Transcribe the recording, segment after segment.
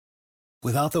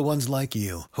Without the ones like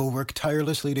you, who work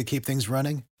tirelessly to keep things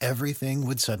running, everything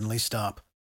would suddenly stop.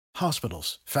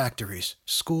 Hospitals, factories,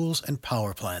 schools, and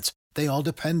power plants, they all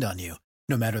depend on you.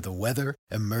 No matter the weather,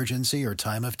 emergency, or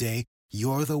time of day,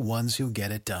 you're the ones who get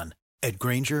it done. At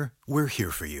Grainger, we're here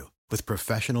for you with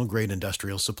professional-grade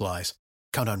industrial supplies.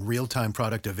 Count on real-time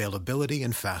product availability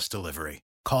and fast delivery.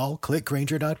 Call,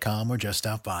 clickgrainger.com, or just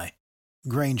stop by.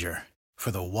 Grainger, for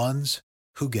the ones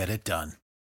who get it done.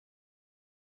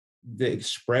 The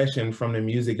expression from the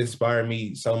music inspired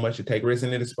me so much to take risks,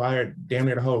 and it inspired damn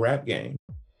near the whole rap game.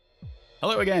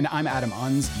 Hello again, I'm Adam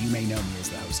Unz. You may know me as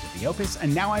the host of The Opus,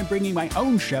 and now I'm bringing my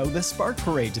own show, The Spark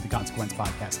Parade, to the Consequence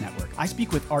Podcast Network. I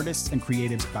speak with artists and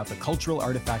creatives about the cultural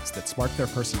artifacts that spark their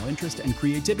personal interest and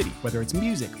creativity, whether it's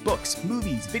music, books,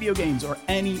 movies, video games, or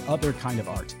any other kind of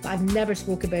art. I've never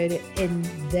spoke about it in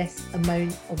this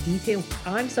amount of detail.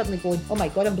 I'm suddenly going, oh my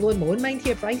God, I'm blowing my own mind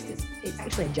here. Christ, it's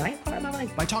actually a giant part of my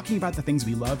life. By talking about the things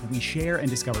we love, we share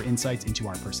and discover insights into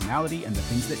our personality and the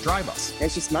things that drive us.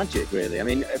 It's just magic, really. I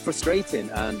mean, frustrating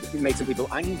and it makes some people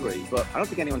angry, but I don't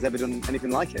think anyone's ever done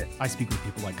anything like it. I speak with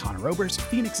people like Connor Oberst,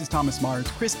 Phoenix's Thomas Mars,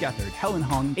 Chris Gethard, Helen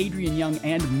Hong, Adrian Young,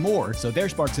 and more, so their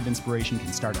sparks of inspiration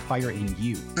can start a fire in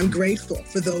you. I'm grateful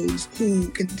for those who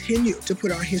continue to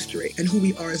put our history and who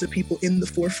we are as a people in the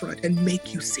forefront and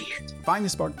make you see it. Find the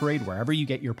Spark Parade wherever you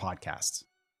get your podcasts.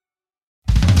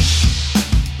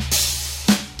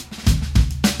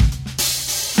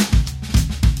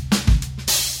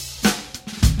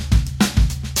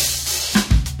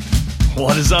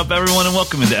 What is up, everyone, and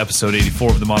welcome into episode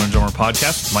 84 of the Modern Drummer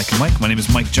Podcast with Mike and Mike. My name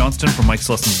is Mike Johnston from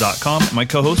Mike'sLessons.com, and my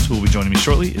co-host, who will be joining me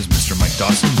shortly, is Mr. Mike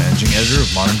Dawson, managing editor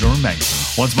of Modern Drummer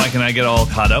Magazine. Once Mike and I get all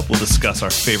caught up, we'll discuss our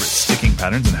favorite sticking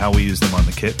patterns and how we use them on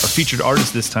the kit. Our featured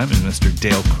artist this time is Mr.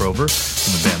 Dale Crover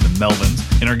from the band The Melvins.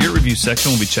 In our gear review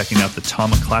section, we'll be checking out the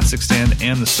Tama Classic stand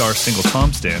and the Star Single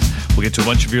Tom stand. We'll get to a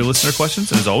bunch of your listener questions,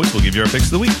 and as always, we'll give you our picks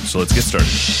of the week. So let's get started.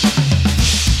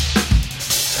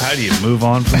 How do you move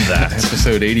on from that?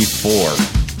 Episode 84.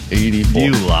 84.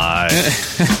 You lie.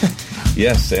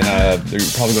 Yes, and they're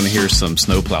probably going to hear some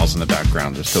snowplows in the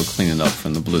background. They're still cleaning up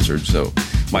from the blizzard, so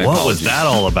my what apologies. Was that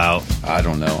all about? I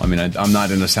don't know. I mean, I'm not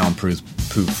in a soundproof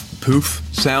booth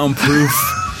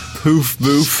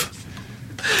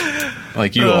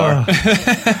like you are.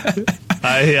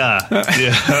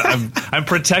 I'm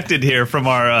protected here from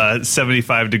our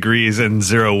 75 degrees and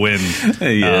zero wind.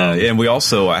 Yeah, and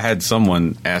I had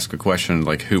someone ask a question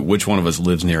like, which one of us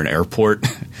lives near an airport?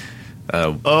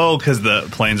 Because the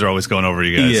planes are always going over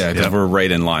you guys. Yeah, because we're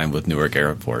right in line with Newark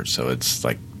Airport, so it's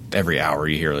like every hour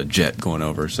you hear a jet going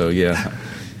over. So yeah,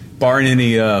 barring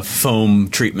any foam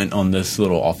treatment on this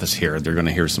little office here, they're going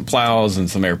to hear some plows and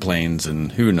some airplanes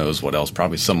and who knows what else.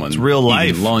 Probably someone real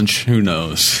life eating lunch. Who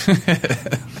knows?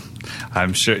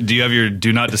 I'm sure. Do you have your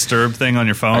Do Not Disturb thing on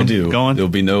your phone? I do. Going? There'll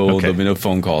be no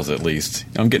phone calls. At least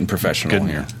I'm getting professional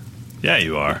here. Yeah,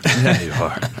 you are. Yeah, you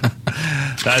are.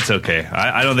 That's okay.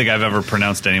 I don't think I've ever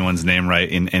pronounced anyone's name right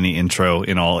in any intro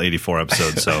in all 84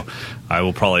 episodes, so I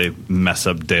will probably mess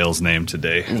up Dale's name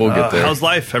today. We'll get there. How's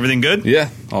life? Everything good? Yeah,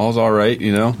 all's all right.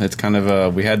 You know, it's kind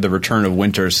of we had the return of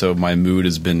winter, so my mood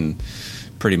has been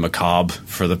pretty macabre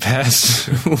for the past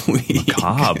week.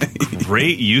 Macabre.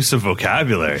 Great use of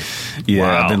vocabulary. Yeah,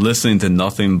 wow. I've been listening to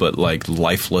nothing but like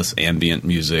lifeless ambient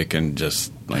music and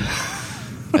just like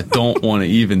I don't want to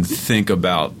even think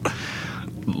about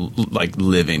like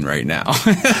living right now.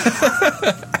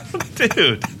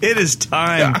 Dude, it is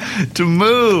time to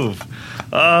move.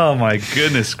 Oh my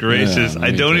goodness gracious. I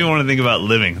don't even want to think about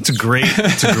living. It's a great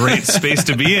space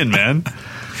to be in, man.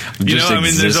 You know, I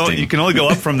mean, you can only go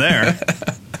up from there.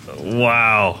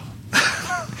 Wow.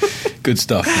 Good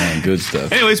stuff, man. Good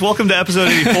stuff. Anyways, welcome to episode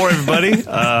 84, everybody.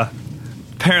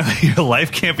 Apparently, your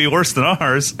life can't be worse than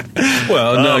ours.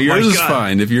 Well, no, yours is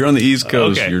fine. If you're on the East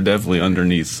Coast, you're definitely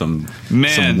underneath some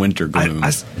winter gloom.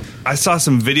 I saw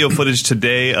some video footage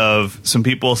today of some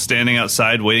people standing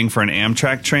outside waiting for an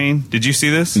Amtrak train. Did you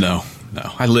see this? No.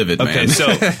 I live it, man.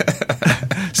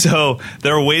 So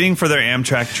they're waiting for their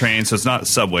Amtrak train. So it's not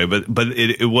subway, but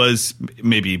it was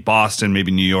maybe Boston,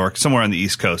 maybe New York, somewhere on the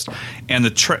East Coast, and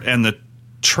the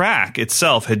track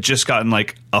itself had just gotten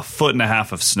like a foot and a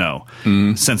half of snow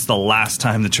since the last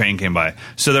time the train came by.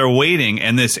 So they're waiting,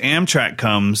 and this Amtrak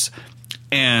comes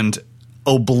and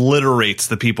obliterates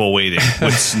the people waiting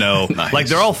with snow. Nice. Like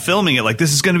they're all filming it like,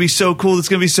 this is going to be so cool, it's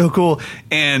going to be so cool.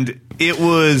 And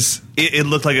it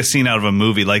looked like a scene out of a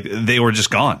movie. Like they were just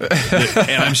gone.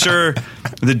 And I'm sure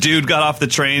the dude got off the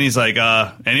train, he's like,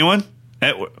 anyone?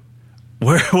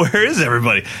 Where is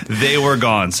everybody? They were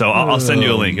gone. So I'll send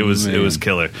you a link. It was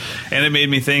killer. And it made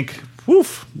me think,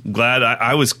 Woof. Glad.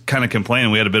 I was kind of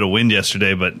complaining. We had a bit of wind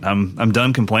yesterday, but I'm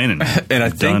done complaining. And I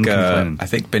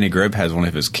think Benny Greb has one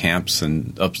of his camps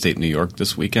in upstate New York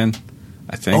this weekend.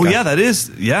 I think. Oh yeah, that is.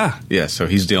 Yeah. Yeah. So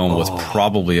he's dealing with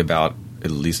probably about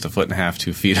at least 1.5 feet,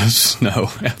 2 feet of snow.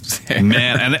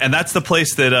 Man, and that's the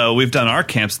place that we've done our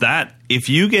camps. That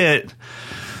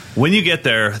when you get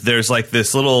there, there's like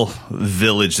this little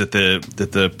village that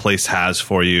the place has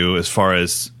for you, as far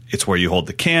as it's where you hold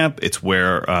the camp. It's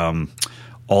where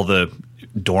all the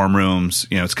dorm rooms,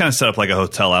 it's kind of set up like a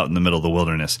hotel out in the middle of the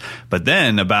wilderness. But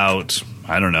then about,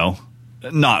 I don't know,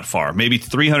 not far, maybe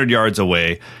 300 yards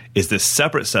away is this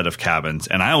separate set of cabins.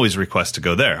 And I always request to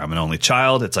go there. I'm an only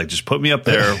child. It's like, just put me up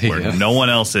there where no one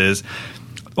else is.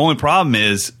 The only problem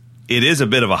is it is a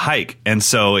bit of a hike. And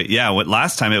so,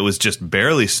 last time it was just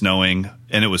barely snowing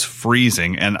and it was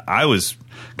freezing. And I was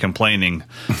complaining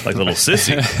like a little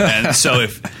sissy. And so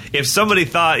if somebody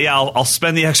thought, I'll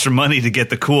spend the extra money to get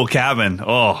the cool cabin,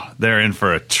 they're in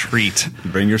for a treat.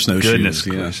 Bring your snowshoes. Goodness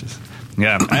gracious.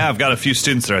 Yeah, I've got a few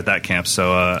students that are at that camp.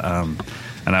 So,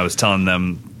 and I was telling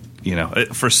them,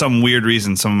 for some weird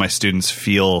reason, some of my students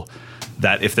feel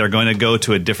that if they're going to go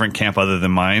to a different camp other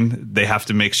than mine, they have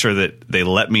to make sure that they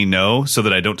let me know so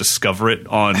that I don't discover it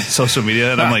on social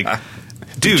media. And I'm like,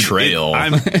 dude, betrayal.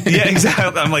 Yeah,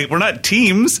 exactly. I'm like, we're not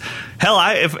teams. Hell,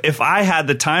 if I had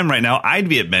the time right now, I'd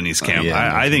be at Benny's camp.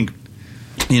 I think,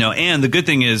 and the good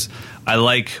thing is I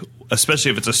like,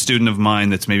 especially if it's a student of mine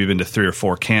that's maybe been to 3 or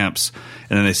 4 camps,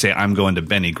 and then they say, I'm going to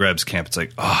Benny Greb's camp. It's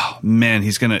like, oh man,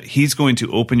 he's going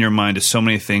to open your mind to so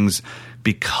many things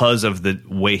because of the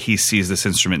way he sees this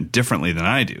instrument differently than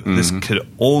I do. Mm-hmm. This could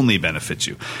only benefit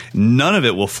you. None of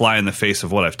it will fly in the face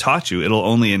of what I've taught you. It'll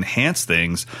only enhance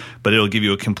things, but it'll give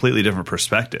you a completely different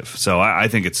perspective. So I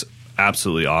think it's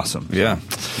absolutely awesome. Yeah.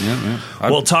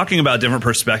 Well, talking about different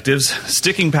perspectives,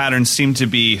 sticking patterns seem to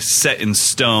be set in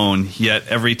stone, yet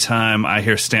every time I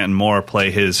hear Stanton Moore play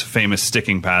his famous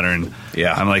sticking pattern,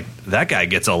 I'm like, that guy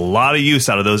gets a lot of use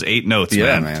out of those 8 notes, man.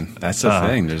 Yeah, man. That's the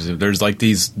thing. There's like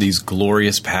these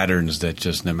glorious patterns that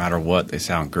just, no matter what, they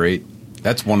sound great.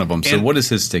 That's one of them. So what is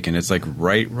his sticking? It's like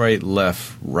right,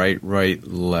 left, right,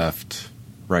 left.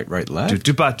 Right, left. Has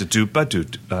to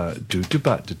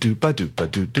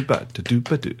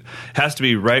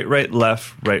be right,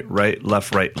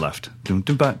 left, left.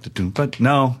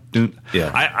 No.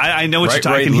 Yeah. I know what you're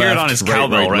talking. I can hear it on his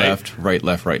cowbell, right? Right,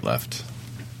 left.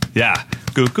 Yeah.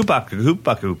 What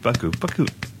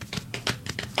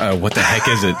the heck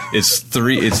is it? It's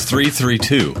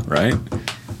 3-3-2, right?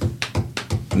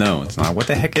 No, it's not. What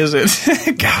the heck is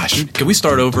it? Gosh, can we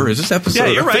start over? Is this episode? Yeah,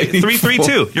 you're right.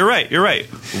 3-3-2. You're right.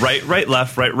 Right,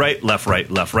 left, right, left, right, left,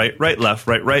 right, left,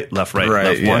 right,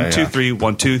 left. 1, 2, 3,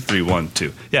 1, 2, 3, 1,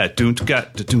 2. Yeah,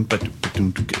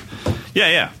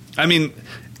 Yeah. I mean,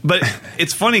 but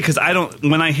it's funny because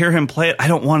when I hear him play it, I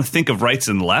don't want to think of rights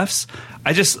and lefts.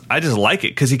 I just like it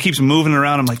because he keeps moving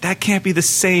around. I'm like, that can't be the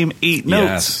same 8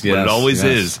 notes. But it always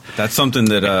is. That's something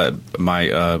that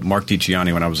my Mark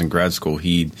DiCiani, when I was in grad school,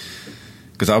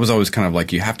 because I was always kind of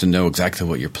like, you have to know exactly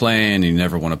what you're playing. You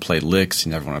never want to play licks.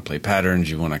 You never want to play patterns.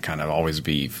 You want to kind of always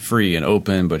be free and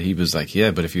open. But he was like,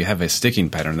 but if you have a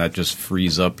sticking pattern, that just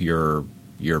frees up your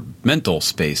mental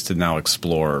space to now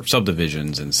explore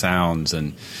subdivisions and sounds,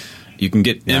 and you can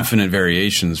get infinite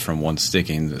variations from one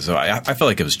sticking. So I felt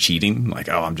like it was cheating. Like,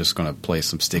 I'm just going to play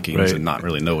some stickings and not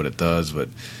really know what it does. But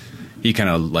he kind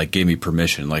of like gave me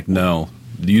permission. Like, no,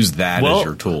 use that as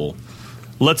your tool.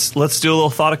 Let's do a little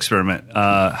thought experiment.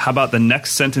 How about the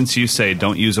next sentence you say,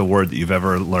 don't use a word that you've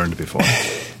ever learned before?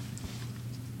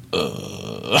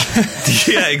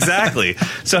 Yeah, exactly.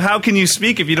 So how can you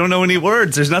speak if you don't know any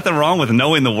words? There's nothing wrong with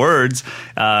knowing the words.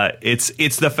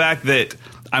 It's the fact that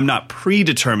I'm not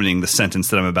predetermining the sentence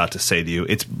that I'm about to say to you.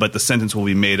 But the sentence will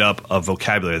be made up of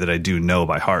vocabulary that I do know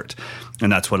by heart.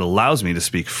 And that's what allows me to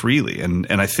speak freely. And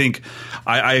I think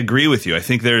I agree with you. I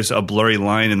think there's a blurry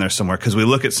line in there somewhere because we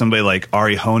look at somebody like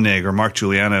Ari Honig or Mark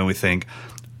Juliana and we think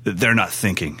they're not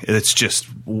thinking. It's just,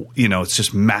 it's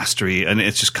just mastery and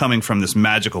it's just coming from this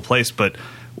magical place. But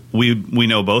we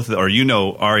know both, or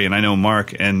Ari and I know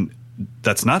Mark, and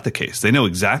that's not the case. They know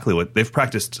exactly what they've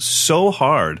practiced so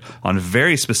hard on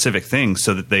very specific things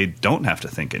so that they don't have to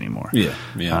think anymore.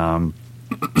 Yeah.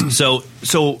 So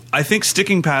I think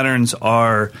sticking patterns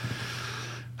are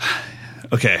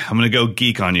okay. I'm going to go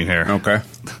geek on you here. Okay.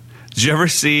 Did you ever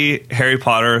see Harry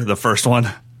Potter, the first one?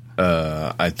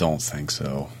 I don't think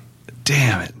so.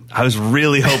 Damn it. I was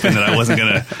really hoping that I wasn't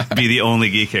going to be the only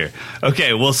geek here.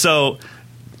 Okay, well, so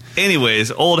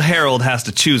anyways, old Harold has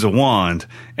to choose a wand,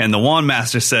 and the wand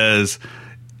master says,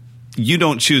 you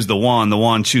don't choose the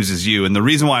wand chooses you. And the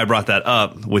reason why I brought that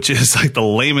up, which is like the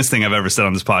lamest thing I've ever said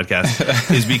on this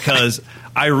podcast, is because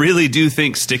I really do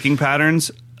think sticking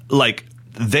patterns, like,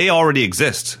 they already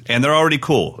exist and they're already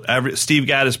cool. Steve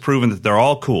Gadd has proven that they're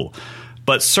all cool.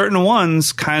 But certain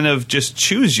ones kind of just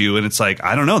choose you, and it's like,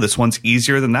 I don't know, this one's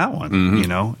easier than that one, you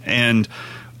know? And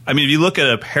I mean, if you look at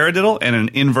a paradiddle and an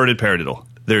inverted paradiddle,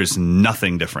 there's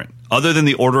nothing different other than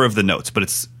the order of the notes. But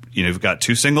it's, you know, you've got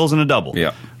 2 singles and a double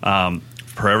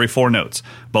per every 4 notes.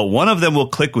 But one of them will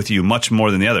click with you much more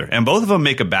than the other. And both of them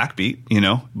make a backbeat, you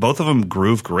know, both of them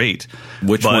groove great.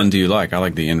 Which one do you like? I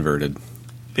like the inverted.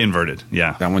 Inverted,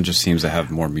 yeah. That one just seems to have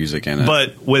more music in it.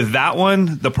 But with that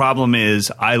one, the problem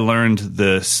is I learned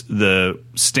the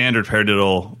standard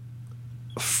paradiddle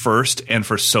first and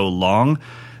for so long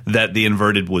that the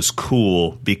inverted was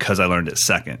cool because I learned it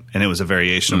second, and it was a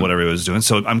variation of whatever it was doing.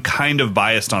 So I'm kind of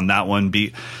biased on that one.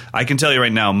 I can tell you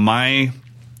right now,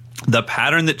 the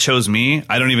pattern that chose me,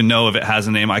 I don't even know if it has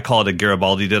a name. I call it a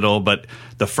Garibaldi diddle, but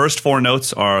the first 4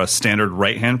 notes are a standard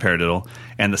right-hand paradiddle,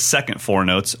 and the second 4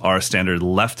 notes are a standard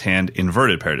left-hand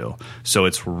inverted paradiddle. So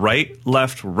it's right,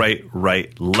 left, right,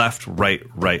 right, left, right,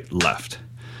 right, left.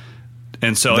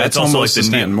 And so that's it's also almost like the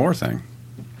Stanton Moore thing.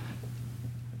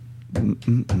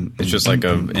 It's just like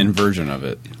an inversion of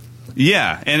it.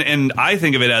 Yeah, and I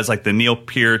think of it as like the Neil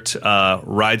Peart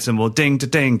ride cymbal, ding to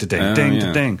ding to ding ding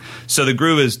to ding. So the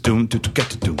groove is doom to get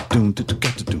to doom doom to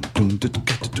get to doom doom to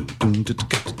get to doom doom to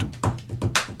get to doom.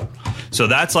 So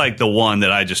that's like the one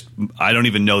that I don't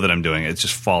even know that I'm doing it. It's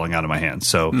just falling out of my hand.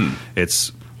 So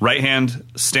it's right hand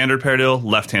standard paradiddle,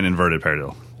 left hand inverted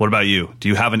paradiddle. What about you? Do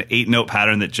you have an 8-note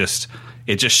pattern that just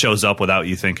shows up without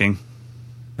you thinking?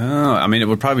 I mean, it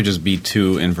would probably just be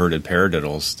 2 inverted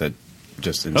paradiddles that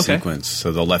just in sequence.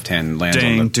 So the left hand lands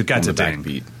on the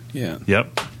backbeat. Yeah.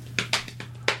 Yep.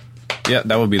 Yeah,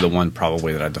 that would be the one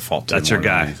probably that I default to. That's your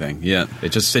guy. Anything. Yeah, it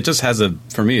just has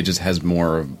for me, it just has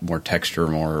more texture,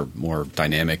 more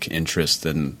dynamic interest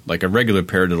than like a regular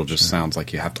paradiddle. Just sounds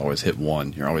like you have to always hit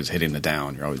one. You're always hitting the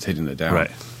down. You're always hitting the down.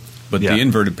 Right. But the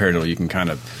inverted paradiddle, you can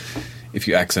kind of, if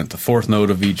you accent the 4th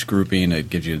note of each grouping, it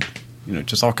gives you,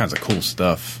 just all kinds of cool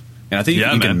stuff. And I think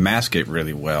you can mask it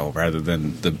really well rather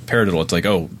than the paradiddle. It's like,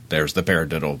 oh, there's the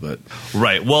paradiddle, but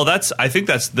right. Well, I think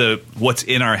that's what's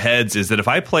in our heads is that if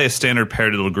I play a standard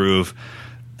paradiddle groove,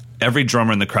 every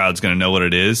drummer in the crowd is going to know what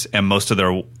it is, and most of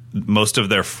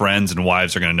their friends and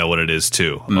wives are going to know what it is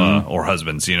too, or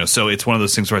husbands. So it's one of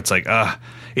those things where it's like,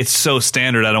 it's so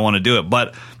standard, I don't want to do it.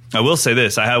 But I will say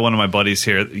this: I had one of my buddies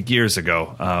here years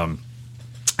ago,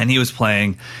 and he was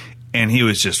playing. And he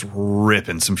was just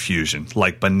ripping some fusion,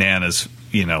 like bananas,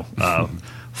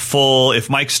 full. If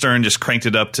Mike Stern just cranked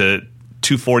it up to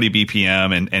 240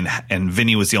 BPM and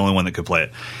Vinny was the only one that could play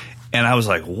it. And I was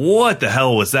like, what the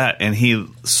hell was that? And he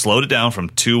slowed it down from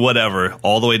 2 whatever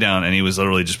all the way down, and he was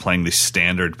literally just playing the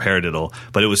standard paradiddle.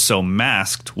 But it was so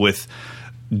masked with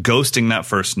ghosting that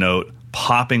first note,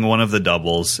 popping one of the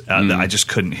doubles that I just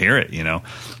couldn't hear it,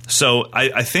 So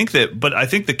I think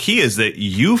the key is that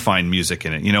you find music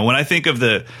in it. When I think of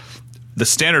the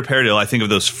standard paradiddle, I think of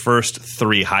those first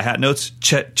 3 hi-hat notes,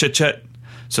 chet, chet, chet.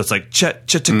 So it's like chet,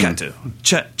 chet, chet,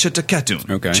 chet, chet, chet,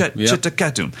 okay. Chet, chet,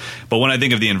 chet. But when I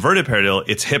think of the inverted paradiddle,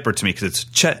 it's hipper to me because it's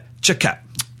chet, chet, cat,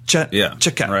 chet,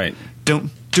 chet, cat. Right.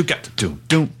 Doom, do, cat, doom,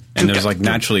 doom. And there's like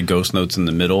naturally ghost notes in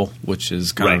the middle, which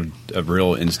is kind of a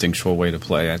real instinctual way to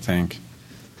play, I think.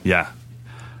 Yeah.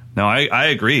 No, I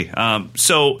agree.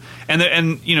 So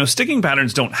sticking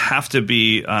patterns don't have to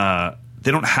be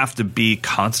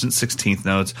constant 16th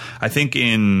notes. I think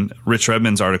in Rich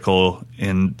Redmond's article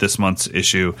in this month's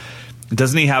issue,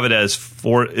 doesn't he have it as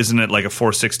 4? Isn't it like a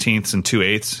 4/16ths and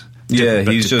 2/8? Yeah,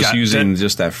 he's just using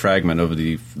just that fragment of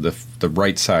the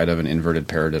right side of an inverted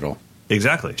paradiddle.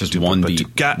 Exactly. Just one beat,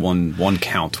 one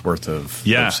count worth of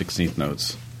 16th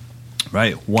notes.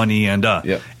 Right, 1 E and a.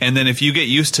 Yep. And then if you get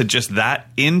used to just that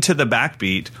into the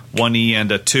backbeat, 1 E and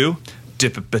a 2,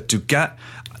 dip it but do gat.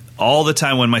 All the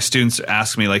time when my students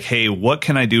ask me like, "Hey, what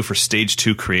can I do for stage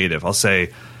 2 creative?" I'll say,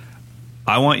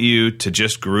 "I want you to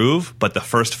just groove, but the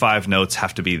first 5 notes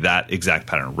have to be that exact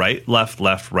pattern: right, left,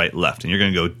 right, left." And you're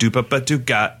going to go doop but do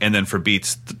gat, and then for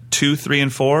beats 2, 3,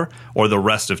 and 4, or the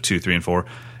rest of 2, 3, and 4.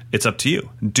 It's up to you.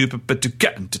 Doop but do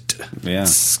get,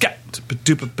 scat.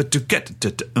 Doop but do get,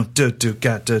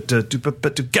 doop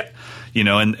but do get.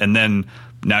 And then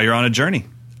now you're on a journey.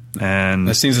 And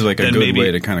that seems like a good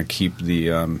way to kind of keep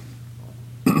the.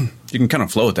 You can kind of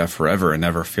flow with that forever and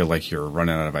never feel like you're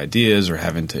running out of ideas or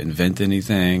having to invent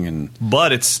anything.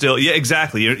 But it's still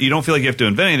exactly. You don't feel like you have to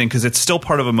invent anything because it's still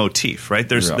part of a motif, right?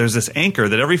 There's this anchor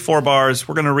that every 4 bars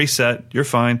we're going to reset. You're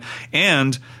fine.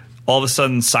 And all of a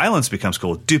sudden silence becomes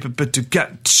cool. And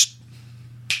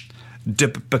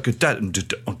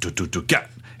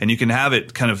you can have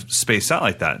it kind of spaced out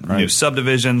like that. Right. New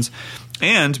subdivisions,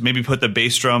 and maybe put the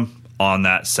bass drum on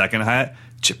that second hi-hat.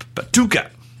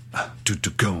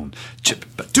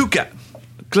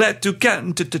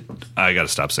 I got to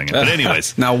stop singing. But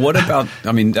anyways. Now, what about,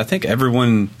 I mean, I think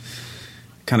everyone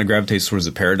kind of gravitates towards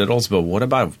the paradiddles, but what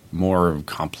about more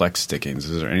complex stickings?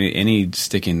 Is there any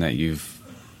sticking that you've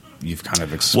kind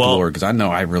of explored? Because I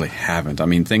know I really haven't. I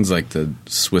mean, things like the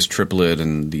Swiss triplet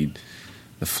and the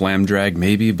flam drag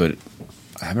maybe, but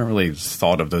I haven't really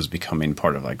thought of those becoming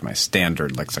part of like my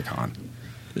standard lexicon.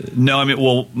 No, I mean,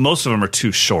 well, most of them are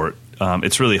too short.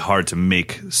 It's really hard to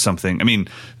make something. I mean,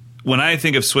 when I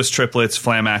think of Swiss triplets,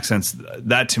 flam accents,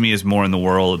 that to me is more in the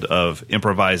world of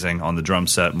improvising on the drum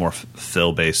set, more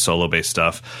fill-based, solo-based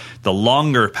stuff. The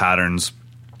longer patterns,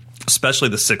 especially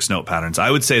the 6-note patterns,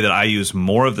 I would say that I use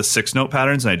more of the 6-note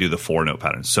patterns than I do the 4-note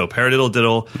patterns. So paradiddle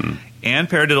diddle and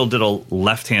paradiddle diddle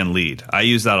left-hand lead. I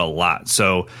use that a lot.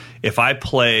 So if I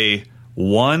play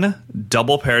one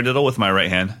double paradiddle with my right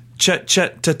hand, chet,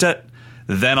 chet, tet, tet,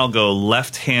 then I'll go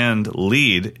left-hand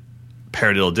lead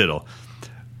paradiddle diddle.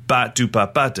 Ba do ba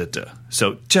ba da da.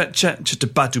 So chet chet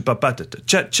chet ba do ba ba da da.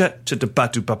 Chet chet chet ba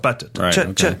do ba ba da da.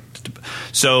 Chet chet.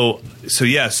 So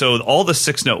yeah. So all the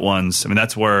 6-note ones. I mean,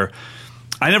 that's where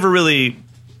I never really.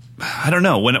 I don't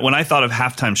know. When I thought of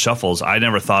halftime shuffles, I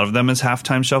never thought of them as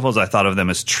halftime shuffles. I thought of them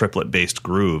as triplet-based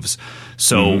grooves.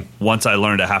 So once I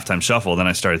learned a halftime shuffle, then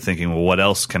I started thinking, well, what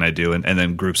else can I do? And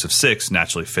then groups of 6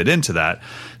 naturally fit into that.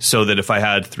 So that if I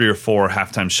had 3 or 4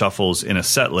 halftime shuffles in a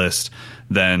set list,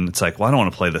 then it's like, well, I don't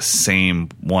want to play the same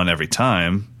one every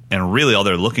time. And really all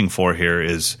they're looking for here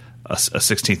is a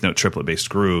 16th note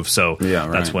triplet-based groove. So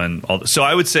that's when so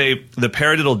I would say the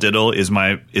paradiddle diddle is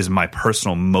my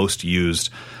personal most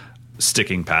used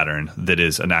sticking pattern that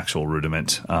is an actual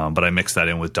rudiment, but I mix that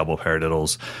in with double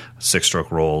paradiddles,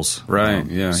 6-stroke rolls. Right,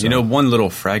 yeah. So. You know, one little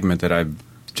fragment that I'm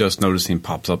just noticing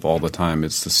pops up all the time,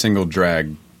 it's the single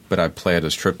drag, but I play it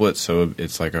as triplet, so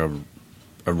it's like a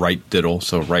right diddle,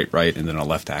 so right, and then a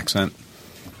left accent.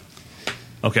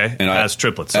 Okay, and as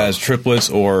triplets. As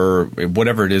triplets, or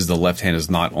whatever it is, the left hand is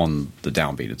not on the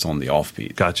downbeat, it's on the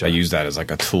offbeat. Gotcha. I use that as like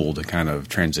a tool to kind of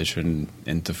transition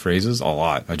into phrases a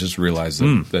lot. I just realized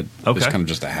that it's kind of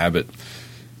just a habit.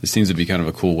 It seems to be kind of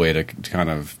a cool way to kind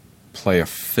of play a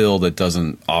fill that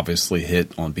doesn't obviously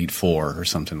hit on beat 4 or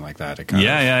something like that. It kind of,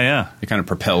 It kind of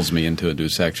propels me into a new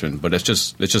section, but it's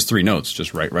just 3 notes,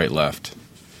 just right, left.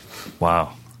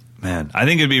 Wow. Man, I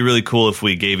think it'd be really cool if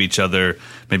we gave each other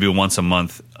maybe once a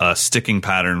month a sticking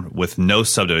pattern with no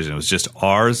subdivision. It was just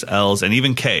R's, L's, and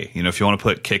even K. You know, if you want to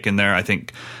put kick in there, I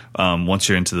think once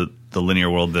you're into the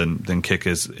linear world, then kick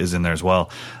is in there as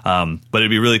well. But it'd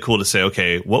be really cool to say,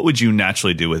 okay, what would you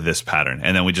naturally do with this pattern?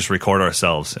 And then we just record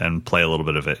ourselves and play a little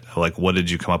bit of it. Like, what did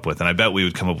you come up with? And I bet we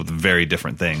would come up with very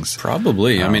different things.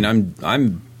 Probably. I mean,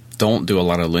 I'm don't do a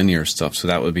lot of linear stuff, so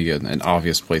that would be an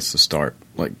obvious place to start.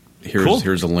 Like,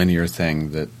 here's a linear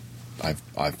thing that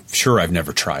I've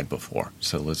never tried before.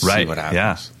 So let's see what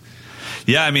happens.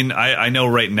 Yeah. I mean, I know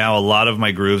right now a lot of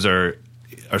my grooves are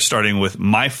starting with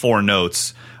my 4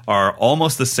 notes are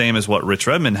almost the same as what Rich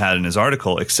Redmond had in his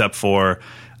article, except for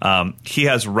he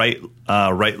has right,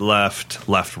 left,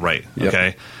 left, right. Yep.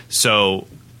 Okay, so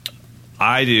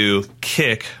I do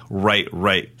kick, right,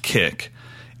 kick,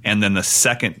 and then the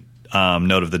second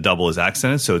note of the double is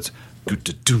accented, so it's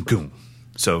goom.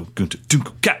 So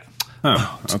gat.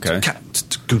 Oh, okay.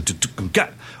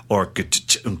 Or I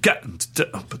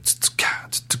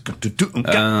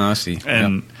see.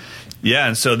 And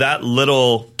and so that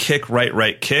little kick,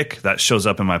 right, kick, that shows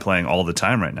up in my playing all the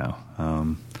time right now.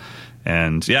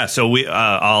 So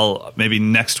I'll maybe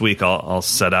next week I'll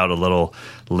set out a little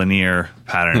linear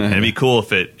pattern. And it'd be cool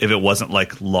if it wasn't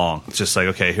like long. It's just like,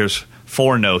 okay, here's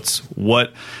 4 notes.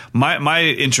 What my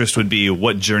interest would be,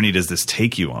 what journey does this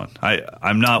take you on?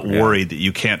 I'm not worried that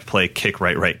you can't play kick,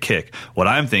 right, kick. What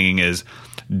I'm thinking is,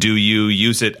 do you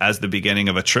use it as the beginning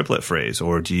of a triplet phrase,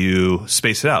 or do you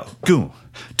space it out? Goom,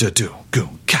 da-do,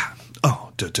 goom, ka,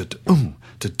 oh, da-da-da,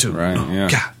 da-do,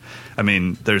 ka. I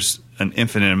mean, there's an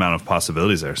infinite amount of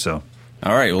possibilities there, so.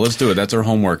 All right, well, let's do it. That's our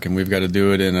homework, and we've got to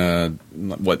do it in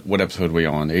what episode are we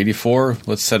on? 84?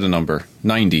 Let's set a number.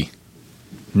 90.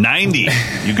 90.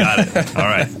 You got it. All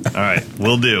right.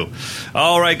 Will do.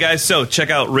 All right, guys. So check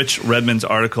out Rich Redmond's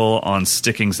article on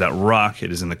stickings that rock.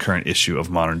 It is in the current issue of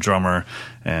Modern Drummer.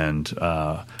 And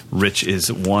Rich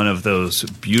is one of those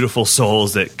beautiful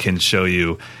souls that can show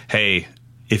you, hey,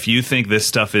 if you think this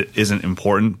stuff isn't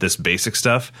important, this basic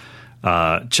stuff,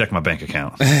 check my bank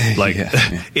account. Like,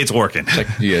 it's working.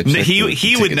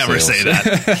 He would never say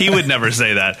that. He would never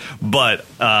say that, but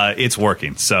it's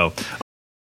working. So,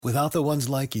 Without the ones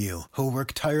like you, who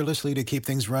work tirelessly to keep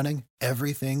things running,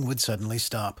 everything would suddenly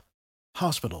stop.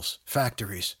 Hospitals,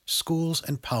 factories, schools,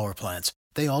 and power plants,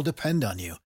 they all depend on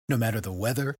you. No matter the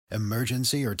weather,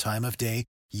 emergency, or time of day,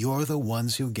 you're the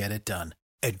ones who get it done.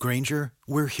 At Grainger,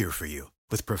 we're here for you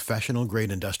with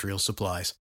professional-grade industrial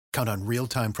supplies. Count on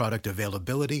real-time product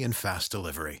availability and fast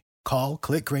delivery. Call,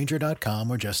 clickgrainger.com,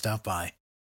 or just stop by.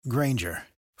 Grainger,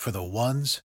 for the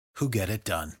ones who get it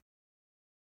done.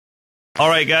 all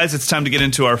right, guys, it's time to get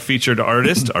into our featured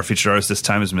artist. Our featured artist this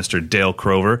time is Mr. Dale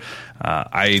Crover.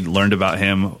 I learned about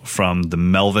him from the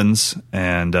Melvins.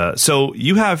 And so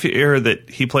you have here that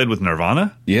he played with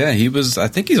Nirvana? Yeah, he was, I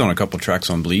think he's on a couple tracks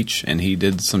on Bleach, and he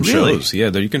did some shows. Yeah,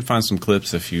 there you can find some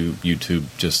clips if you YouTube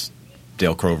just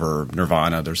Dale Crover,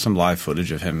 Nirvana. There's some live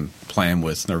footage of him playing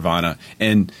with Nirvana.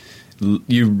 And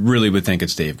you really would think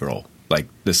it's Dave Grohl. Like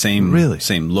the same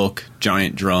look,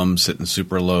 giant drums, sitting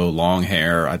super low, long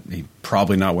hair. He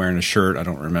probably not wearing a shirt. I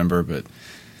don't remember, but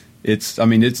it's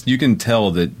you can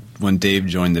tell that when Dave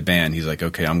joined the band, he's like,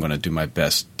 okay, I'm going to do my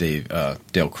best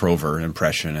Dale Crover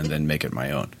impression and then make it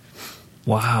my own.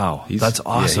 Wow, that's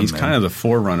awesome. Yeah, he's kind of the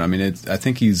forerunner. I mean, I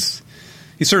think he's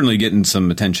certainly getting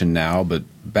some attention now, but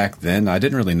back then I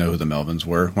didn't really know who the Melvins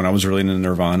were. When I was really into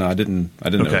Nirvana, I didn't know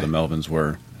who the Melvins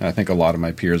were. And I think a lot of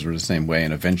my peers were the same way,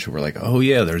 and eventually we're like, oh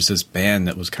yeah, there's this band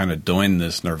that was kind of doing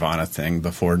this Nirvana thing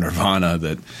before Nirvana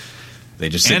that they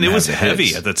just didn't and it was have the heavy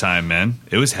hits. At the time, man.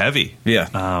 It was heavy. Yeah.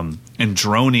 And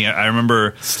droney. I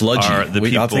remember sludgy.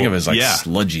 I'll think of it as like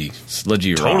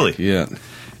sludgy rock. Yeah.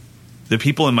 The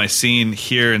people in my scene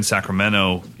here in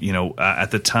Sacramento,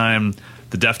 at the time,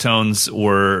 the Deftones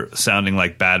were sounding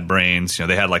like Bad Brains.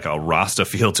 They had like a Rasta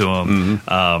feel to them.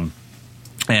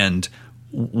 Mm-hmm. And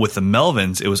with the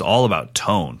Melvins, it was all about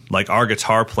tone. Like our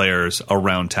guitar players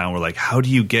around town were like, how do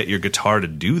you get your guitar to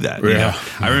do that? Yeah.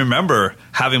 I remember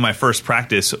having my first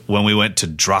practice when we went to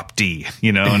drop D,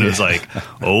 and it was like,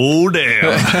 oh,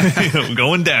 damn,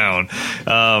 going down.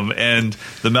 And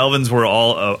the Melvins were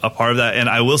all a part of that. And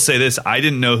I will say this, I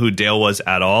didn't know who Dale was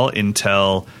at all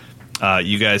until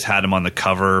you guys had him on the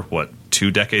cover,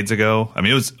 2 decades ago? I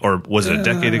mean, was it a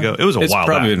decade ago? It was a while back. It's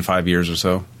probably been 5 years or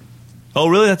so. Oh,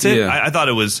 really? That's it? Yeah. I thought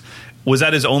it was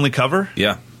that his only cover?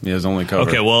 Yeah, his only cover.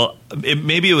 Okay, well,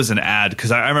 maybe it was an ad,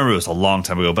 because I remember it was a long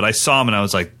time ago, but I saw him and I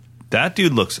was like, that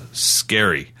dude looks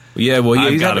scary. Yeah, well,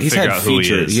 I've got to figure out who he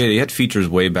is. Yeah, he had features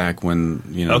way back when,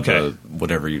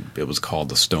 it was called,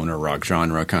 the stoner rock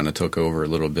genre kind of took over a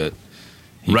little bit.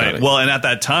 Right. Well, and at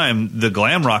that time, the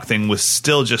glam rock thing was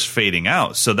still just fading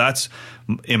out. So that's,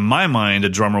 in my mind, a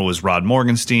drummer was Rod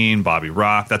Morgenstein, Bobby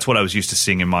Rock. That's what I was used to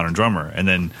seeing in Modern Drummer. And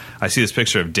then I see this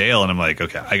picture of Dale, and I'm like,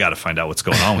 okay, I got to find out what's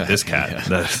going on with this cat.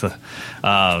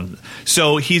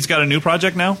 So he's got a new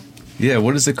project now? Yeah,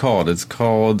 what is it called? It's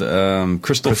called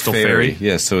Crystal Fairy.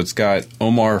 Yeah, so it's got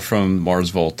Omar from Mars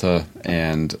Volta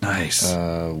and nice.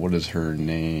 What is her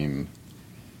name?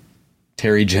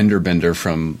 Terry Genderbender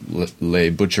from Les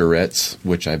Butcherettes,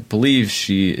 which I believe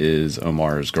she is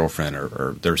Omar's girlfriend,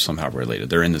 or they're somehow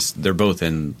related. They're both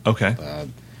in Les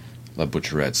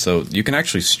Butcherettes. So you can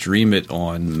actually stream it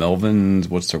on Melvins.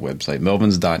 What's their website?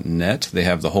 Melvins.net. They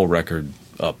have the whole record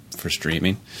up for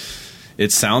streaming.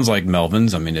 It sounds like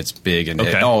Melvins. I mean, it's big and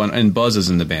and Buzz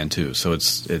is in the band too. So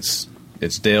it's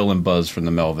Dale and Buzz from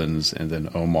the Melvins, and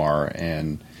then Omar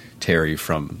and Terry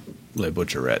from Les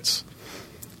Butcherettes.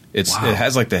 It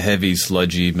has like the heavy,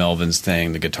 sludgy Melvins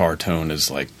thing. The guitar tone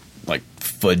is like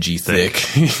fudgy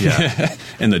thick. Yeah.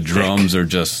 And the drums are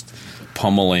just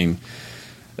pummeling.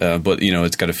 But,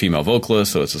 it's got a female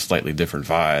vocalist, so it's a slightly different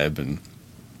vibe. And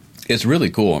it's really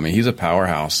cool. I mean, he's a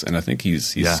powerhouse, and I think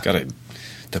he's got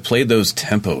to play those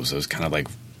tempos, those kind of like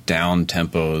down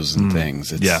tempos and things.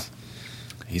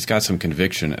 He's got some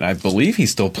conviction. And I believe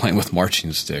he's still playing with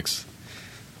marching sticks.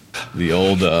 The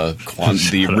old the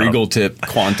Regal tip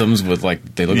Quantums with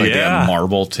they look like they have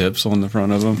marble tips on the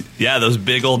front of them. Yeah, those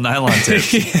big old nylon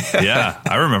tips. Yeah,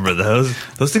 I remember those.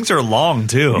 Those things are long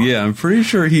too. Yeah, I'm pretty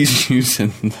sure he's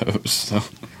using those. So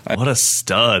what a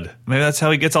stud. Maybe that's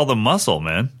how he gets all the muscle,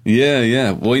 man.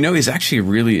 Yeah. Well, he's actually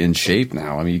really in shape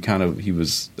now. I mean, he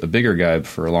was a bigger guy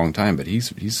for a long time, but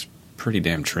he's pretty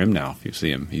damn trim now. If you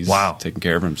see him, he's taking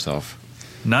care of himself.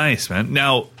 Nice, man.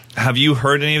 Now, have you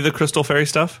heard any of the Crystal Fairy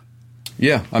stuff?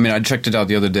 Yeah, I mean, I checked it out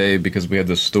the other day because we had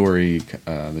this story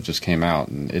that just came out,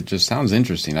 and it just sounds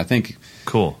interesting. I think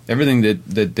cool. Everything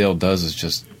that Dale does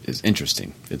is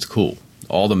interesting. It's cool.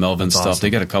 All the Melvins stuff. awesome. They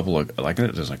got a couple of, like,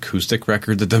 there's an acoustic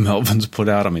record that the Melvins put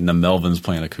out. I mean, the Melvins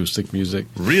playing acoustic music.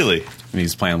 Really? And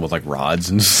he's playing with, like, rods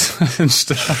and stuff.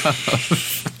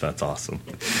 That's awesome.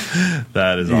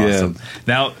 That is awesome. Yeah.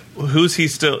 Now, who's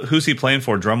he playing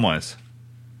for drum wise?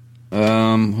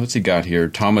 What's he got here?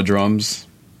 Tama drums,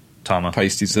 Tama.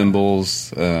 Peisty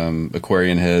cymbals,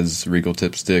 Aquarian heads, Regal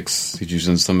tip sticks. He's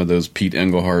using some of those Pete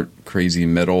Engelhart crazy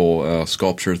metal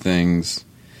sculpture things.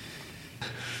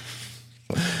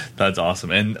 That's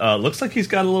awesome. And looks like he's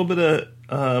got a little bit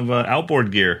of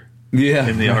outboard gear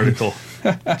in the article.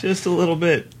 Just a little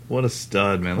bit. What a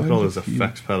stud, man. Look at all those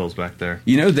effects pedals back there.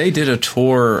 You know, they did a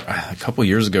tour a couple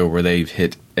years ago where they've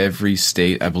hit every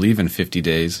state, I believe, in 50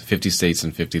 days. 50 states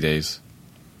in 50 days.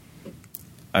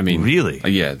 I mean, really?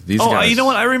 Yeah. These guys. You know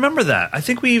what? I remember that. I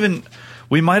think we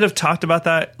might have talked about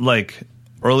that, like,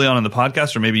 early on in the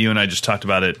podcast, or maybe you and I just talked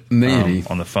about it maybe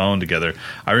on the phone together.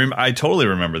 I totally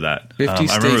rember that. 50 I remember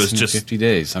states it was in just 50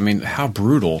 days. I mean, how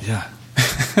brutal. Yeah.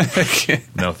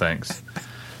 No thanks.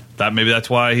 That's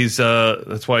why he's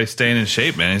staying in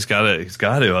shape, man. He's got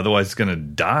to. Otherwise, he's gonna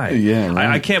die. Yeah, right.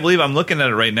 I can't believe I'm looking at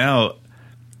it right now.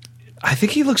 I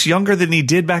think he looks younger than he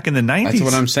did back in the 90s. That's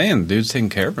what I'm saying. Dude's taking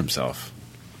care of himself.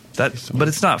 But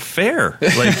it's not fair.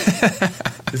 Like,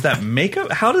 is that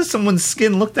makeup? How does someone's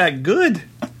skin look that good?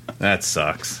 That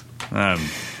sucks. I'm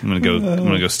gonna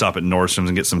go stop at Nordstrom's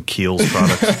and get some Kiehl's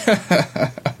products.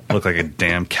 Look like a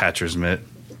damn catcher's mitt.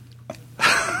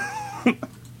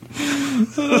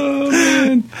 Oh,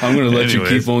 man. I'm gonna let you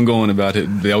keep on going about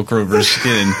it. Dale Crover's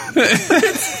skin.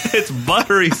 It's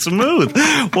buttery smooth.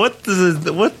 What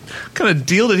kind of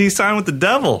deal did he sign with the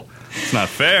devil? It's not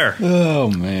fair. Oh,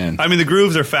 man. I mean, the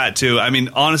grooves are fat, too. I mean,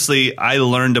 honestly, I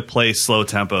learned to play slow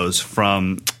tempos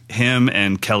from him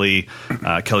and Kelly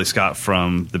Scott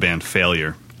from the band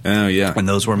Failure. Oh, yeah. And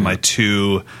those were my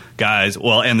two guys,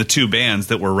 and the two bands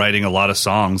that were writing a lot of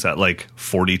songs at like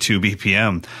 42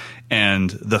 BPM. And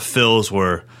the fills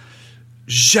were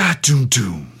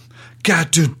ja-doom-doom,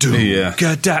 ga-doom-doom,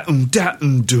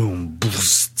 ga-da-doom-da-doom,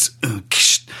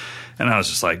 and I was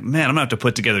just like, man, I'm going to have to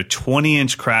put together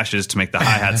 20-inch crashes to make the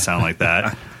hi-hat sound like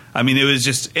that. I mean, it was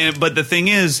just... But the thing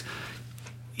is,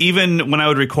 even when I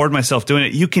would record myself doing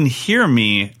it, you can hear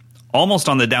me almost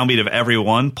on the downbeat of every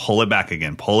one, pull it back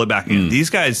again. These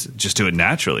guys just do it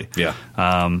naturally. Yeah.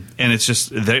 And it's just,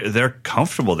 they're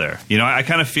comfortable there. You know, I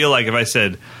kind of feel like if I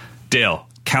said, Dale,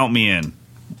 count me in.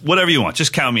 Whatever you want,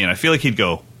 just count me in. I feel like he'd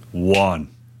go, 1,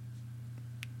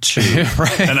 2.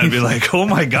 Right. And I'd be like, oh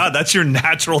my God, that's your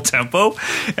natural tempo?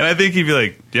 And I think he'd be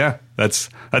like, yeah, that's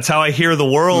how I hear the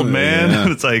world, man.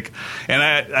 Yeah. It's like, and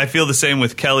I feel the same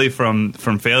with Kelly from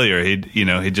Failure.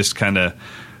 He'd just kind of,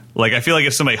 like, I feel like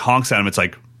if somebody honks at him, it's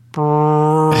like,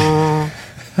 and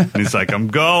he's like, I'm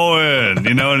going,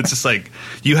 and it's just like,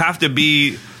 it has to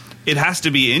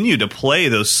be in you to play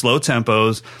those slow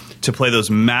tempos, to play those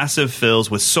massive fills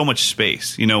with so much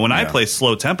space. When I play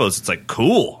slow tempos, it's like,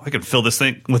 cool, I can fill this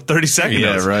thing with 30 seconds.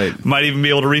 Yeah, right. Might even be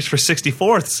able to reach for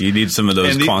 64ths. You need some of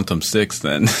those quantum sticks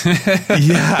then.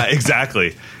 Yeah,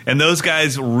 exactly. And those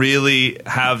guys really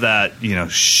have that,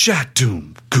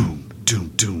 sha-doom, goom,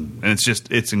 doom, doom. And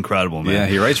it's incredible, man. Yeah,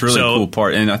 he writes really cool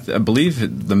part. And I believe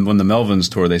when the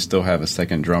Melvins tour, they still have a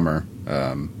second drummer.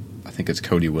 I think it's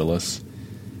Cody Willis.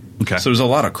 Okay. So there's a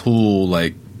lot of cool,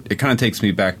 like, it kind of takes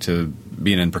me back to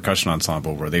being in percussion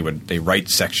ensemble where they write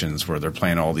sections where they're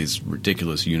playing all these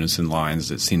ridiculous unison lines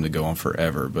that seem to go on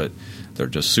forever, but they're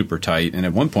just super tight. And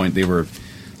at one point they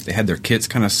had their kits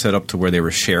kind of set up to where they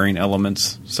were sharing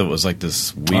elements. So it was like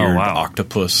this weird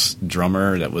octopus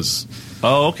drummer that was...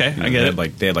 Oh, okay. I get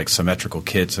it. They had symmetrical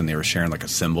kits and they were sharing like a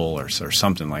cymbal or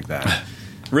something like that.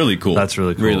 Really cool. That's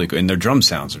really cool. Really cool. And their drum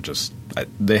sounds are just...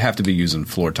 they have to be using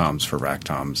floor toms for rack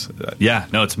toms. Yeah,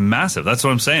 no, it's massive. That's what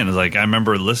I'm saying. It's like I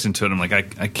remember listening to it. And I'm like,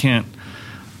 I can't.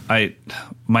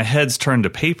 My head's turned to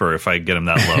paper if I get them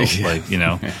that low.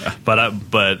 Yeah. But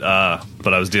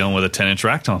I was dealing with a 10-inch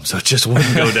rack tom, so it just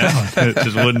wouldn't go down. It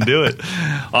just wouldn't do it.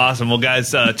 Awesome. Well,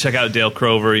 guys, check out Dale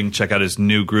Crover. You can check out his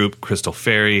new group, Crystal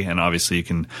Fairy, and obviously you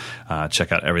can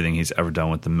check out everything he's ever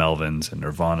done with the Melvins and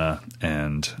Nirvana,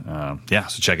 and so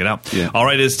check it out. Yeah. All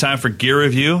right, it's time for gear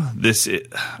review.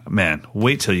 Man,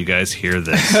 wait till you guys hear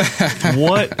this.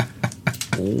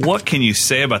 What can you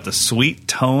say about the sweet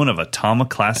tone of a Tama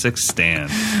Classic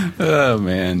stand? Oh,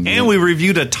 man. And we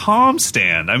reviewed a Tom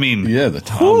stand. I mean... Yeah, the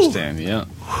Tom stand, yeah.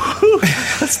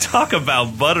 Let's talk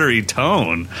about buttery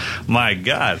tone. My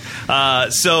God.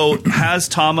 So has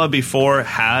Tama before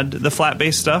had the flat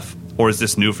bass stuff? Or is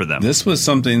this new for them? This was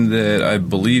something that I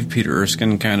believe Peter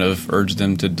Erskine kind of urged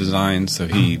them to design, so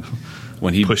he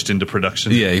when he pushed into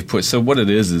production. Yeah, he put. So what it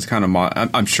is kind of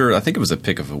I'm sure. I think it was a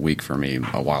pick of a week for me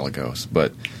a while ago.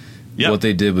 But what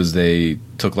they did was they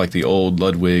took like the old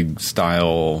Ludwig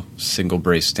style single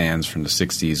brace stands from the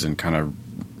 '60s and kind of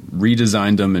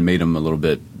redesigned them and made them a little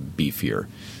bit beefier.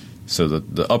 So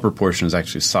the upper portion is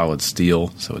actually solid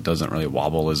steel, so it doesn't really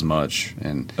wobble as much.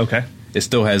 And it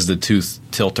still has the tooth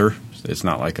tilter. It's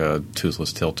not like a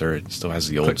toothless tilter. It still has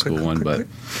the old school one, but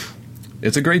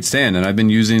it's a great stand, and I've been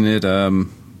using it.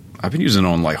 I've been using it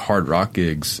on like hard rock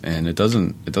gigs, and it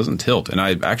doesn't tilt. And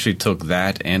I actually took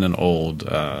that and an old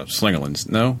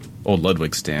old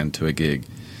Ludwig stand to a gig,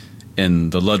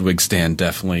 and the Ludwig stand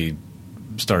definitely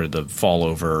started to fall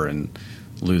over and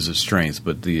lose its strength,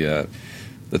 but the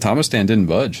Tama stand didn't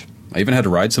budge. I even had a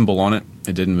ride cymbal on it.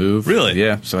 It didn't move. Really?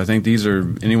 Yeah. So I think these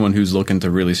are anyone who's looking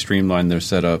to really streamline their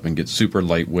setup and get super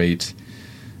lightweight.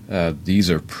 These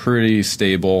are pretty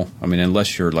stable. I mean,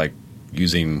 unless you're like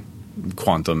using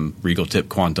Regal Tip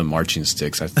Quantum marching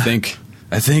sticks, I think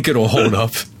it'll hold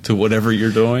up to whatever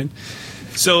you're doing.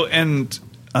 So, and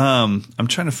I'm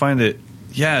trying to find it.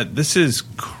 Yeah, this is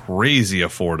crazy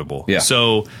affordable. Yeah.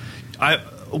 So,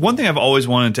 one thing I've always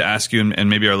wanted to ask you, and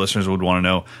maybe our listeners would want to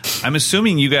know, I'm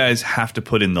assuming you guys have to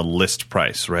put in the list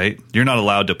price, right? You're not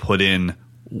allowed to put in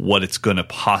what it's going to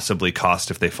possibly cost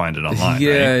if they find it online.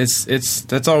 Yeah, right?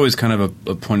 that's always kind of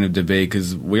a point of debate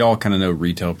because we all kind of know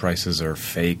retail prices are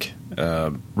fake,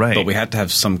 right? But we have to have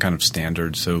some kind of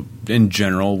standard. So in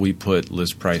general, we put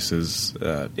list prices.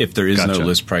 If there is no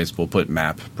list price, we'll put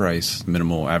MAP price,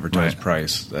 minimal advertised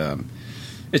price.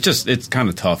 It's kind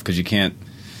of tough because you can't.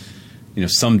 You know,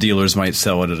 some dealers might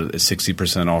sell it at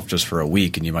 60% off just for a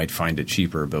week, and you might find it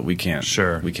cheaper, but we can't.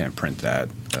 Sure, we can't print that.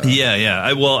 Yeah.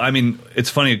 I mean, it's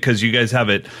funny because you guys have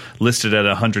it listed at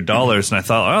 $100, and I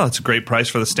thought, oh, that's a great price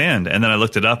for the stand. And then I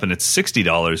looked it up, and it's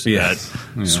 $60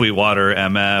 at Sweetwater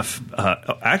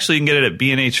MF. Actually, you can get it at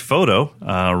B&H Photo,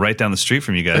 right down the street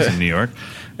from you guys in New York.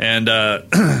 And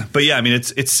but yeah, I mean,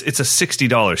 it's a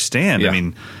 $60 stand. Yeah. I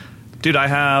mean, dude, I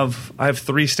have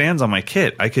 3 stands on my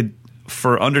kit. I could.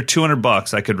 For under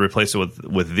 $200, I could replace it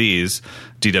with these.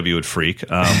 DW would freak,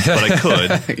 but I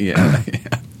could. yeah.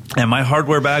 And my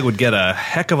hardware bag would get a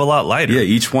heck of a lot lighter. Yeah,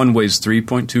 each one weighs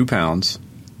 3.2 pounds,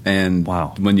 and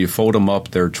when you fold them up,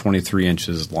 they're 23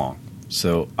 inches long.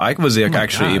 So I was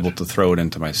actually able to throw it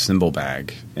into my cymbal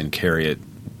bag and carry it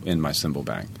in my cymbal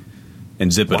bag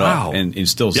and zip it up and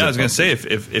still. Yeah, I was going to say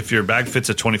if your bag fits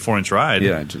a 24-inch ride,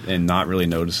 and not really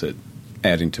notice it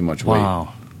adding too much weight.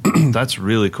 Wow. That's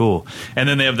really cool. And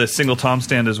then they have the single tom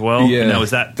stand as well. Yeah. Now, is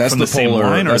that that's from the same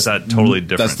line, or is that totally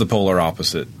different? That's the polar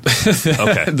opposite.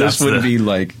 Okay. This would be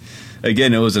like,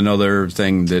 again, it was another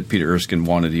thing that Peter Erskine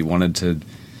wanted. He wanted to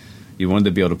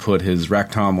be able to put his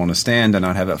rack tom on a stand and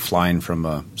not have it flying from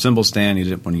a cymbal stand. He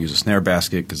didn't want to use a snare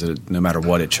basket because no matter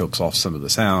what, it chokes off some of the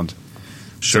sound.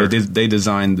 Sure. So they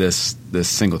designed this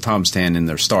single tom stand in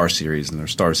their Star Series, and their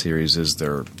Star Series is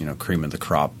their cream of the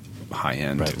crop high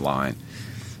end line.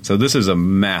 So this is a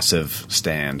massive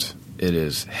stand. It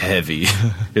is heavy.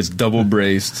 It's double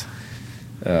braced.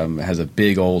 It has a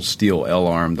big old steel L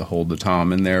arm to hold the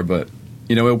tom in there, but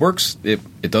it works.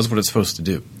 It does what it's supposed to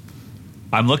do.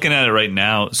 I'm looking at it right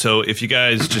now. So if you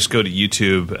guys just go to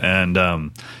YouTube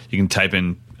and you can type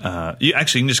in, you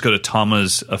can just go to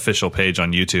Tama's official page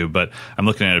on YouTube. But I'm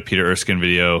looking at a Peter Erskine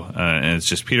video, and it's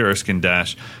just Peter Erskine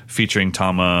featuring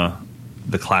Tama,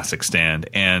 the classic stand,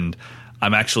 and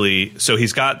so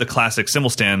he's got the classic cymbal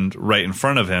stand right in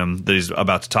front of him that he's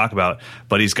about to talk about,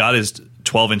 but he's got his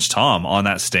 12-inch tom on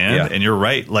that stand, and you're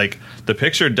right, like the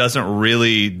picture doesn't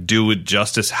really do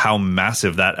justice how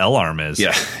massive that L-arm is.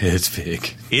 Yeah, it's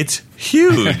big. It's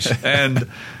huge, and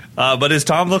but his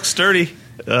tom looks sturdy.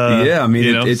 I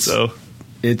mean, it's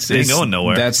ain't going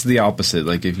nowhere. That's the opposite.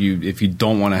 Like if you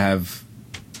don't want to have,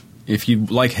 if you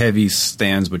like heavy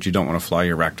stands but you don't want to fly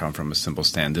your rack tom from a cymbal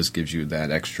stand, this gives you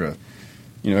that extra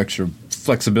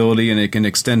flexibility, and it can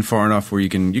extend far enough where you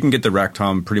can get the rack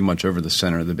tom pretty much over the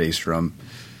center of the bass drum,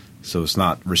 so it's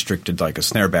not restricted like a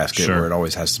snare basket where it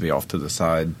always has to be off to the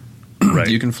side. Right.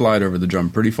 You can fly it over the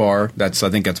drum pretty far. I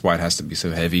think that's why it has to be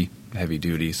so heavy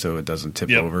duty, so it doesn't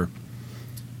tip over.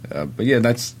 But yeah,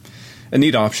 that's a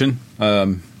neat option.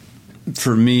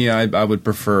 For me, I would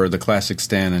prefer the classic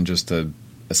stand and just a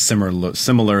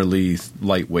similarly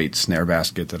lightweight snare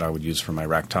basket that I would use for my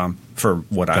rack tom for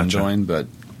what I'm doing, but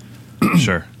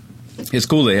sure, it's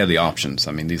cool they have the options.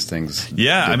 I mean, these things.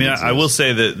 Yeah, I mean, I will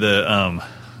say that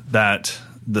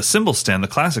the cymbal stand, the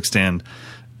classic stand,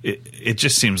 it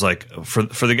just seems like for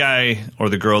the guy or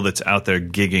the girl that's out there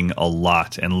gigging a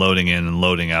lot and loading in and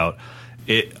loading out,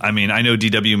 I mean, I know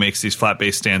DW makes these flat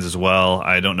bass stands as well.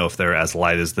 I don't know if they're as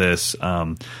light as this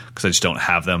because I just don't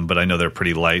have them, but I know they're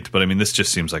pretty light. But I mean, this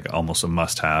just seems like almost a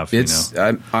must-have. It's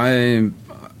I'm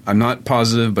not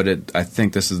positive, but I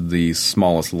think this is the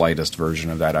smallest, lightest version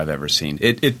of that I've ever seen.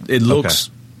 It looks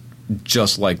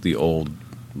just like the old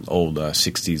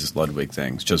 60s Ludwig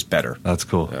things, just better. That's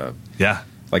cool. Yeah.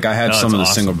 Like I had some of the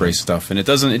single brace stuff, and it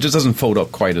just doesn't fold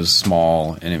up quite as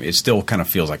small, and it still kind of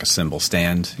feels like a cymbal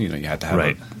stand. You know, you have to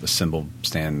have a cymbal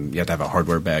stand. You have to have a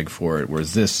hardware bag for it.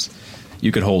 Whereas this,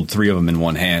 you could hold 3 of them in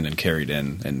one hand and carry it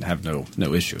in and have no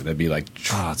issue. That'd be like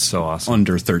it's so awesome.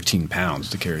 Under 13 pounds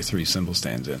to carry 3 cymbal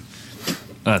stands in.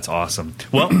 That's awesome.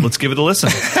 Well, let's give it a listen.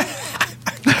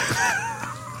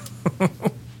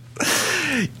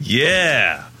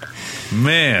 Yeah.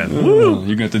 Man, you're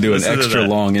going to have to do an extra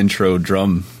long intro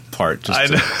drum part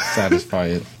just to satisfy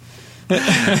it.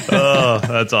 Oh,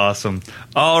 that's awesome.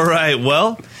 All right.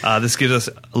 Well, this gives us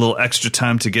a little extra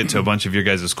time to get to a bunch of your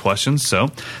guys' questions. So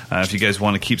if you guys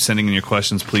want to keep sending in your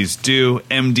questions, please do.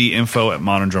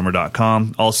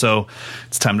 mdinfo@moderndrummer.com. Also,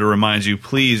 it's time to remind you,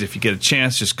 please, if you get a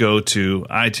chance, just go to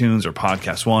iTunes or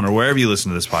Podcast One or wherever you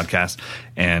listen to this podcast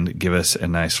and give us a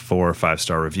nice 4 or 5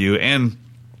 star review. And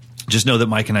just know that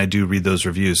Mike and I do read those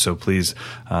reviews, so please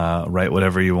write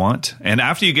whatever you want. And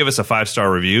after you give us a 5-star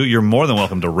review, you're more than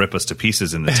welcome to rip us to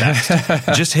pieces in the text.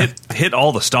 Just hit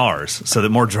all the stars so that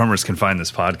more drummers can find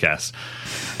this podcast.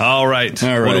 All right.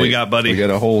 What do we got, buddy? We got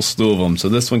a whole slew of them. So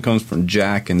this one comes from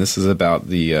Jack, and this is about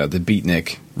the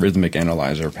Beatnik Rhythmic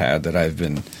Analyzer pad that I've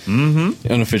been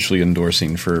unofficially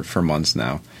endorsing for months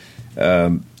now.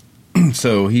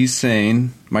 So he's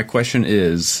saying, my question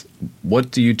is, what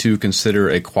do you two consider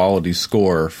a quality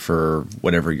score for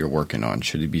whatever you're working on?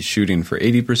 Should you be shooting for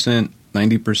 80%,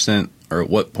 90%, or at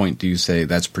what point do you say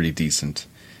that's pretty decent?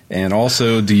 And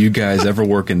also, do you guys ever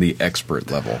work in the expert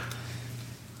level?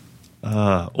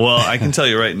 Well, I can tell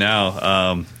you right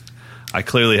now, I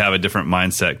clearly have a different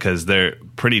mindset because they're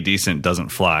pretty decent doesn't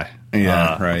fly.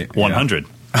 Yeah, right. 100.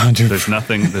 Yeah. There's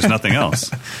nothing else.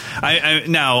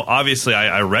 Now, obviously,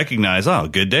 I recognize,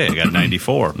 good day, I got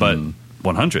 94, but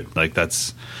 100, like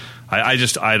that's, I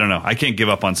don't know. I can't give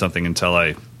up on something until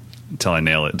I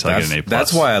nail it, until I get an A+.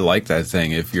 That's why I like that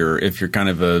thing. If you're kind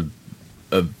of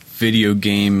a video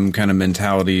game kind of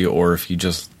mentality, or if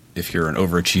you're an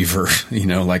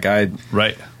overachiever, like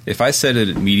right. If I set it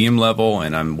at medium level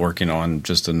and I'm working on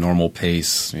just a normal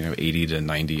pace, 80 to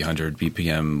 90, 100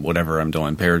 BPM, whatever I'm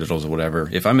doing, paradiddles or whatever,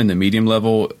 if I'm in the medium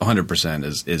level, 100%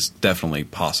 is definitely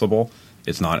possible.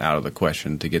 It's not out of the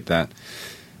question to get that.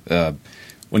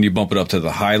 When you bump it up to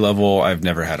the high level, I've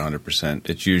never had 100%.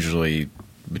 It's usually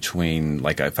between,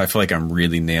 like, if I feel like I'm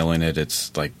really nailing it,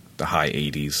 it's like the high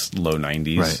 80s, low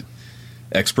 90s. Right.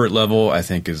 Expert level, I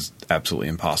think, is absolutely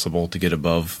impossible to get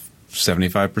above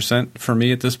 75% for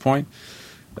me at this point.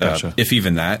 Gotcha. If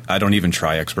even that, I don't even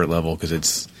try expert level because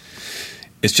it's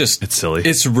silly.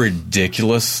 It's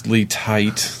ridiculously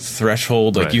tight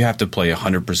threshold. Like right. You have to play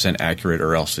 100% accurate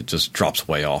or else it just drops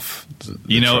way off.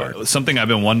 The chart. Something I've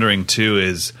been wondering too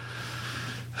is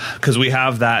because we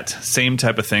have that same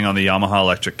type of thing on the Yamaha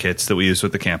electric kits that we use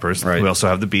with the campers. Right. We also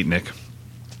have the Beatnik.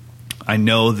 I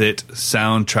know that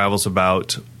sound travels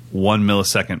about 1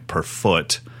 millisecond per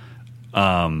foot.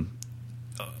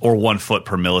 Or 1 foot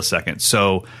per millisecond.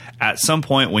 So at some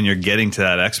point when you're getting to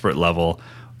that expert level,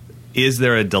 is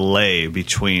there a delay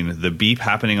between the beep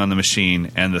happening on the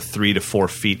machine and the 3 to 4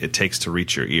 feet it takes to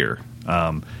reach your ear,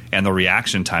 and the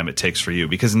reaction time it takes for you?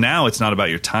 Because now it's not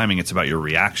about your timing, it's about your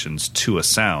reactions to a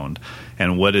sound.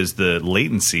 And what is the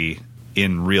latency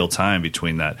in real time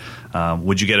between that?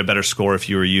 Would you get a better score if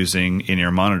you were using in-ear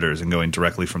monitors and going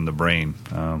directly from the brain?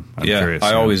 I'm curious.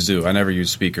 I always do. I never use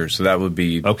speakers, so that would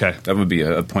be okay. That would be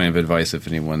a point of advice if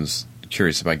anyone's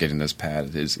curious about getting this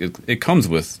pad. It comes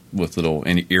with little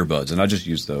earbuds, and I just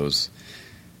use those.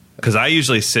 Because I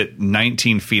usually sit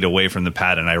 19 feet away from the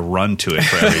pad and I run to it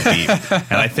for every beep.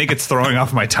 And I think it's throwing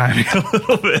off my timing a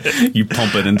little bit. You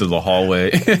pump it into the hallway.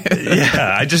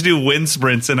 Yeah, I just do wind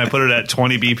sprints and I put it at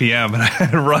 20 BPM and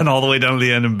I run all the way down to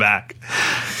the end and back.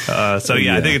 I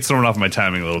think it's throwing off my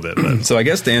timing a little bit. But. So I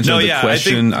guess to answer the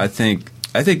question, I think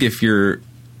if you're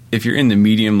in the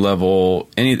medium level,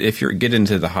 if you're getting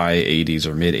into the high 80s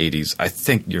or mid 80s, I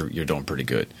think you're doing pretty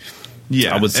good.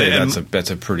 Yeah, I would say that's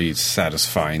a pretty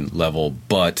satisfying level,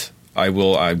 but I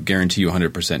guarantee you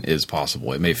 100% is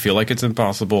possible. It may feel like it's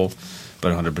impossible,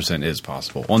 but 100% is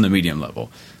possible on the medium level.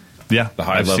 Yeah, the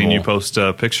high level. I've seen you post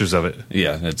pictures of it.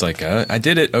 Yeah, it's like I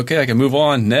did it. Okay, I can move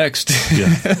on next. Yeah,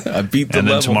 I beat the level. And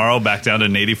then tomorrow back down to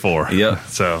an 84. Yeah.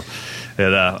 So,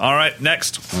 all right,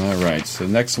 next. All right, so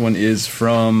the next one is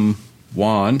from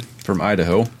Juan from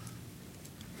Idaho.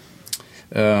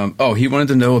 He wanted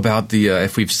to know about the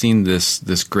if we've seen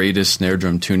this greatest snare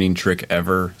drum tuning trick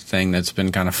ever thing that's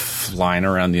been kind of flying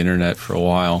around the internet for a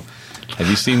while. Have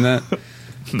you seen that?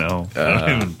 No.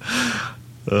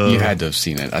 You had to have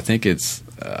seen it. I think it's.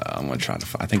 I'm gonna try to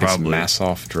find. I think it's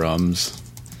Massoff Drums.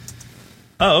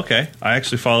 Oh, okay. I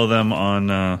actually follow them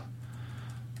on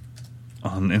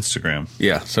Instagram.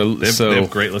 Yeah, so they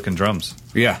have great looking drums.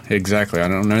 Yeah, exactly. I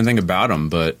don't know anything about them,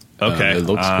 but it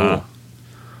looks cool.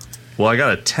 Well, I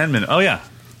got a 10-minute. Oh yeah,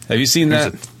 have you seen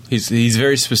that? He's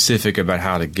very specific about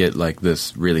how to get like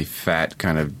this really fat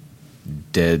kind of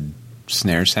dead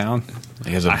snare sound.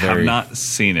 He has have not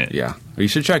seen it. Yeah, you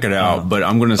should check it out. But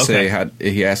I'm going to say,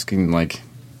 he asking like,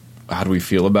 how do we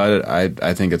feel about it?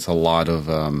 I think it's a lot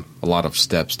of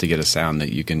steps to get a sound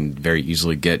that you can very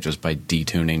easily get just by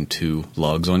detuning 2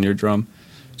 lugs on your drum.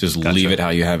 Just leave it how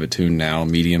you have it tuned now,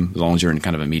 medium, as long as you're in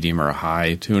kind of a medium or a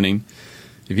high tuning.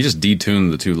 If you just detune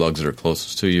the 2 lugs that are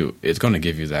closest to you, it's going to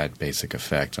give you that basic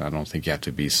effect. I don't think you have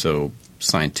to be so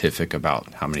scientific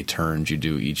about how many turns you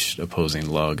do each opposing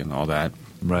lug and all that.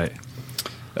 Right.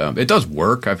 It does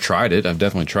work. I've tried it. I've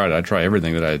definitely tried it. I try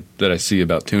everything that I see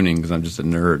about tuning because I'm just a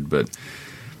nerd. But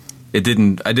I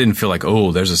didn't feel like,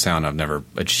 oh, there's a sound I've never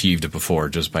achieved it before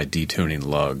just by detuning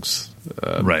lugs.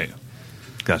 Right.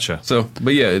 Gotcha. So,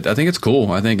 but yeah, I think it's cool.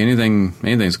 I think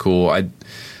anything's cool.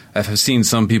 I've seen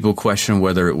some people question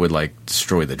whether it would like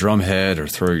destroy the drum head or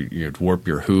warp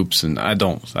your hoops, and I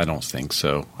don't think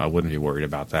so. I wouldn't be worried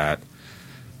about that.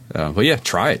 But yeah,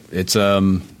 try it. It's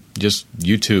just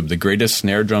YouTube, the greatest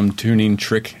snare drum tuning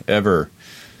trick ever.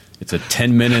 It's a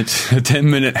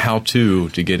 10-minute how-to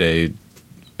to get a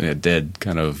dead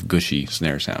kind of gushy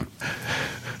snare sound.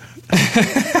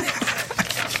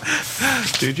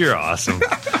 Dude, you're awesome.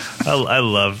 I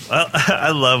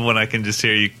love when I can just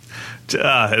hear you.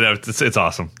 It's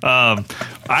awesome.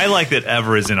 I like that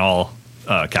ever is in all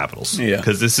capitals. Yeah.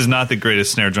 Because this is not the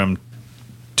greatest snare drum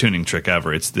tuning trick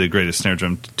ever. It's the greatest snare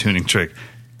drum tuning trick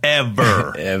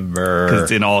ever. Ever. Because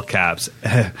it's in all caps.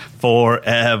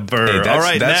 Forever. Hey, all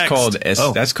right, that's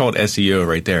next. That's called SEO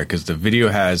right there because the video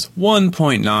has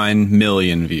 1.9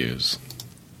 million views.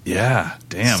 Yeah,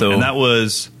 damn. So, and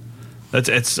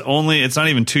it's not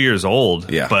even 2 years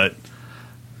old. Yeah. But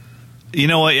you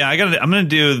know what? Yeah, I'm gonna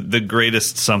do the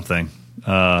greatest something.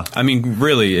 I mean,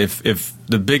 really, if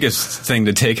the biggest thing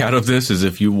to take out of this is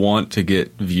if you want to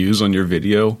get views on your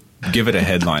video, give it a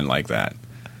headline like that.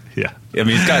 Yeah. I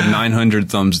mean, it's got 900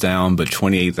 thumbs down, but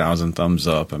 28,000 thumbs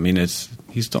up. I mean,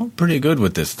 he's done pretty good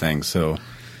with this thing. So,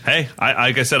 hey,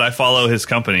 like I said, I follow his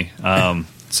company.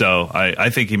 So I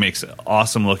think he makes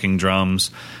awesome looking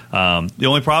drums. The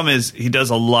only problem is he does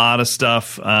a lot of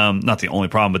stuff. Not the only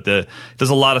problem, but does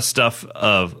a lot of stuff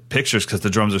of pictures because the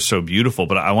drums are so beautiful.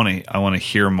 But I want to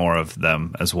hear more of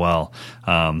them as well.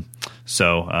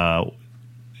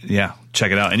 Yeah,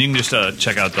 check it out, and you can just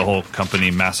check out the whole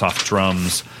company,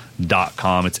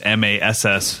 MassoffDrums.com. It's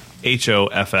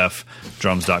MASSHOFF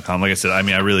drums.com. Like I said, I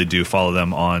mean, I really do follow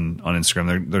them on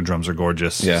Instagram. Their drums are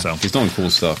gorgeous. Yeah, so he's doing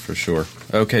cool stuff for sure.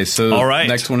 Okay, so all right.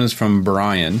 Next one is from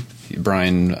Brian.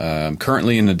 Brian,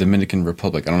 currently in the Dominican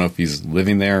Republic. I don't know if he's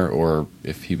living there or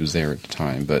if he was there at the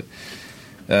time, but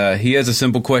he has a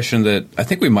simple question that I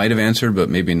think we might have answered, but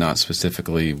maybe not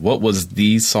specifically. What was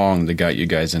the song that got you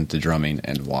guys into drumming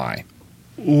and why?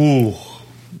 Ooh,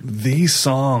 the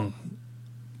song.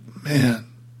 Man,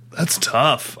 that's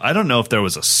tough. I don't know if there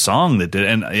was a song that did.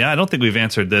 And yeah, I don't think we've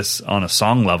answered this on a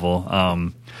song level.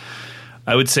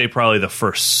 I would say probably the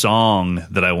first song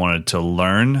that I wanted to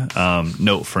learn,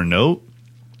 note for note,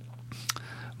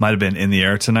 might have been In the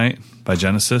Air Tonight by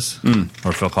Genesis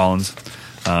or Phil Collins.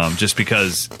 Just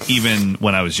because even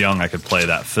when I was young, I could play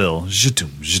that fill.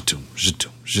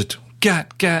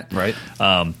 Gat. Right.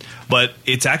 But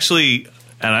it's actually,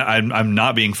 and I'm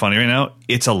not being funny right now,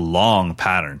 it's a long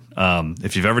pattern.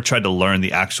 If you've ever tried to learn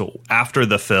the actual, after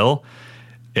the fill,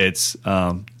 it's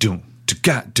doom, to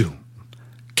gat, doom,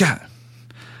 gat,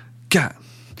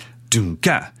 doom,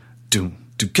 gat, doom.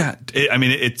 I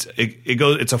mean, it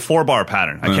goes. It's a 4-bar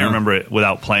pattern. I can't remember it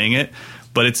without playing it.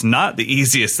 But it's not the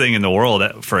easiest thing in the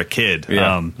world for a kid.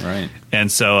 Yeah, right.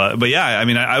 And so, but yeah, I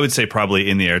mean, I would say probably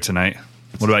In the Air Tonight.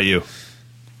 What about you?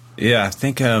 Yeah, I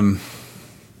think, I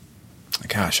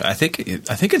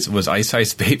think it was Ice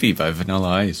Ice Baby by Vanilla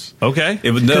Ice. Okay.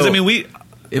 It was, no, I mean,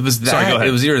 it was that. Sorry, go ahead.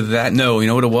 It was either that. No, you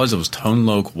know what it was? It was Tone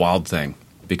Loc Wild Thing.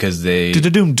 Because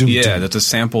that's a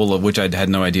sample of which I had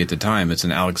no idea at the time. It's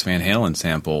an Alex Van Halen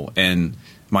sample. And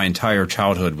my entire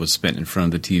childhood was spent in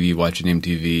front of the TV watching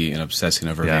MTV and obsessing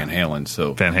over Van Halen.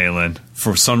 So Van Halen.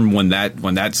 For some, when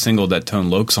that single, that Tone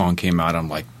Loc song came out, I'm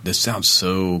like, this sounds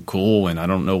so cool, and I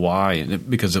don't know why. And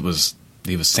because he was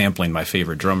sampling my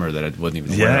favorite drummer that I wasn't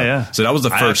even aware of. Yeah. So that was the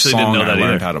first song I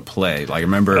learned how to play. Like I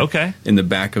remember in the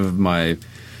back of my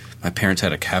parents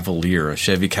had a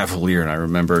Chevy Cavalier, and I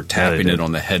remember tapping it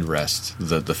on the headrest,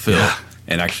 the fill.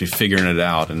 And actually figuring it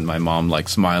out, and my mom like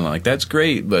smiling, like that's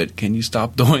great, but can you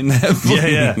stop doing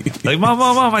that? Like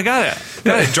mom, I got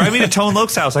it. Drive me to Tone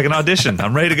Loc's house. I can audition.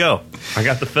 I'm ready to go. I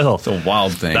got the fill. It's a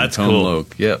wild thing. That's Tone cool.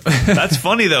 Loc. Yep. That's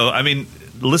funny though. I mean,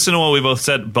 listen to what we both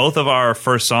said. Both of our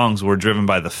first songs were driven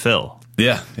by the fill.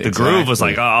 Yeah, the groove was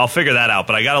like, oh, I'll figure that out,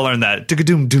 but I got to learn that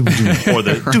doom doom doom or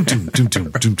the doom doom doom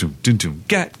doom doom doom doom doom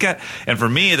gat. And for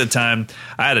me at the time,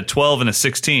 I had a 12 and a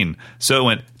 16, so it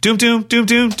went doom doom doom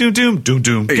doom doom doom doom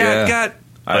doom gat.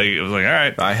 It was like, all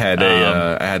right. I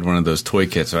had one of those toy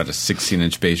kits. So I had a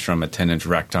 16-inch bass drum, a 10-inch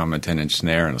rack tom, a 10-inch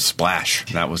snare, and a splash.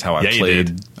 And that was how I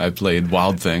played. I played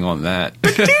Wild Thing on that,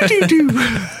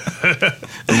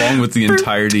 along with the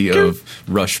entirety of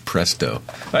Rush Presto.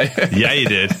 Yeah, you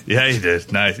did.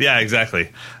 Nice. Yeah, exactly.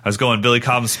 I was going Billy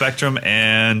Cobham's Spectrum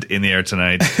and In the Air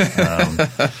Tonight.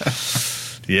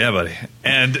 Yeah, buddy.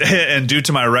 And due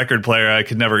to my record player, I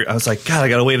was like, God, I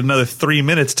got to wait another 3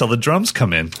 minutes till the drums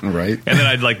come in. Right. And then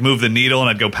I'd like move the needle and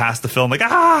I'd go past the fill. I'm like,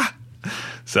 ah!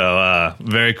 So,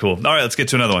 very cool. All right, let's get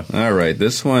to another one. All right.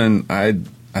 This one, I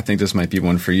think this might be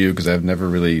one for you because I've never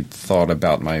really thought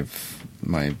about my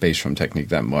bass drum technique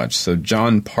that much. So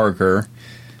John Parker,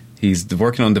 he's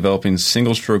working on developing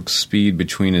single stroke speed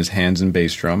between his hands and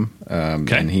bass drum.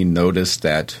 And he noticed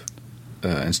that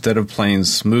instead of playing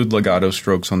smooth legato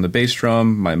strokes on the bass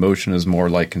drum, my motion is more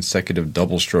like consecutive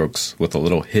double strokes with a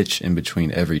little hitch in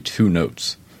between every two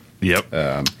notes.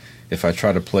 Yep. If I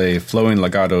try to play flowing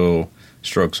legato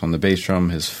strokes on the bass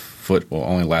drum, his foot will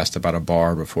only last about a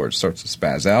bar before it starts to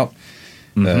spaz out.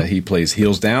 He plays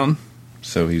heels down,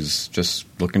 so he's just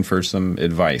looking for some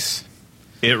advice.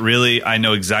 It really, I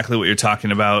know exactly what you're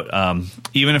talking about.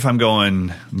 Even if I'm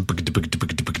going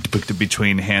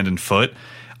between hand and foot,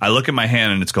 I look at my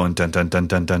hand and it's going dun dun dun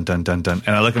dun dun dun dun dun,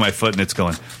 and I look at my foot and it's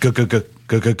going go go go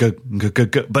go go go go go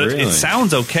go. But it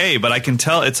sounds okay, but I can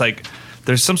tell it's like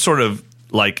there's some sort of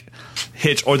like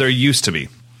hitch, or there used to be.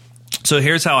 So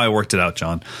here's how I worked it out,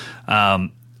 John.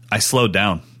 I slowed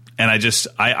down, and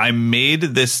I made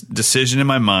this decision in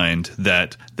my mind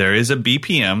that there is a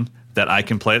BPM that I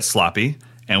can play it sloppy,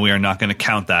 and we are not going to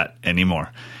count that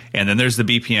anymore. And then there's the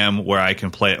BPM where I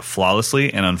can play it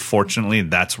flawlessly, and unfortunately,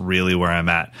 that's really where I'm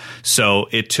at. So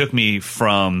it took me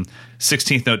from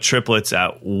 16th note triplets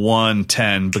at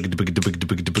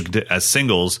 110 as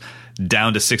singles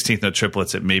down to 16th note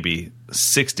triplets at maybe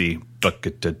 60.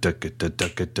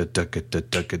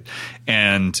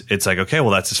 And it's like, okay, well,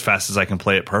 that's as fast as I can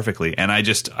play it perfectly. And I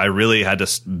really had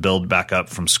to build back up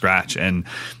from scratch. And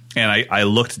I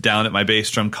looked down at my bass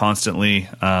drum constantly,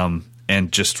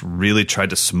 and just really tried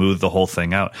to smooth the whole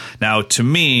thing out. Now, to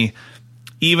me,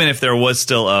 even if there was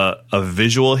still a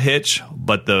visual hitch,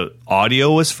 but the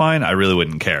audio was fine, I really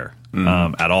wouldn't care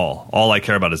at all. All I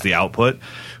care about is the output.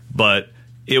 But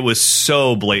it was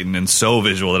so blatant and so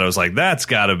visual that I was like, there's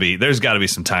got to be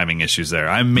some timing issues there.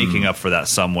 I'm making up for that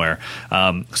somewhere.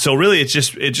 So really, it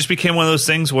just became one of those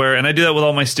things where, and I do that with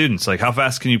all my students, like, how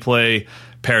fast can you play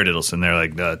paradiddles? And they're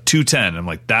like 210. I'm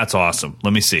like, that's awesome.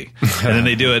 Let me see. And then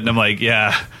they do it, and I'm like,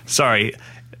 yeah, sorry.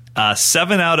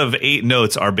 7 out of 8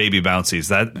 notes are baby bouncies.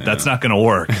 That's not going to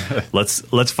work.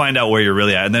 Let's find out where you're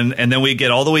really at. And then we get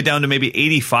all the way down to maybe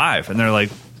 85, and they're like,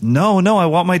 no, I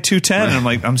want my 210. And I'm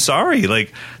like, I'm sorry.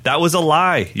 Like, that was a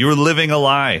lie. You were living a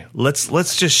lie.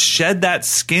 Let's just shed that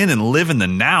skin and live in the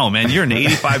now, man. You're an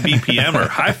 85 BPM or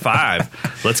high five.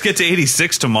 Let's get to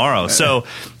 86 tomorrow. So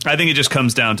I think it just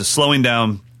comes down to slowing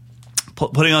down,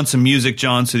 putting on some music,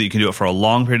 John, so that you can do it for a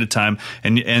long period of time.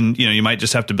 And you might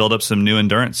just have to build up some new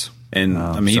endurance.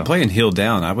 And you play in heel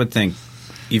down. I would think,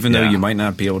 even though you might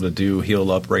not be able to do heel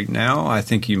up right now, I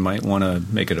think you might want to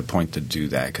make it a point to do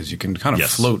that, because you can kind of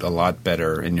float a lot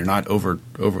better, and you're not over.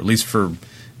 At least for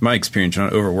my experience, you're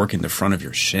not overworking the front of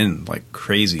your shin like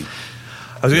crazy.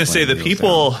 I was going to say the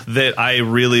people that I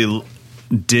really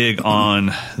dig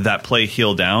on that play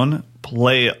heel down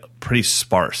play pretty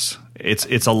sparse.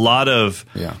 It's a lot of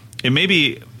it may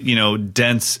be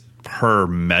dense per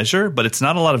measure, but it's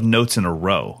not a lot of notes in a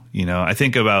row. I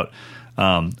think about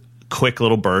quick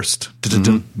little burst,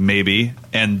 maybe,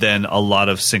 and then a lot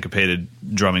of syncopated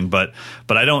drumming, but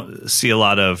I don't see a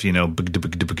lot of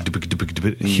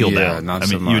heel down. Not I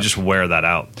so mean, much. you just wear that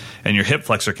out, and your hip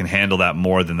flexor can handle that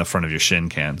more than the front of your shin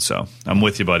can. So I'm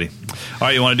with you, buddy. All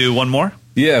right, you want to do one more?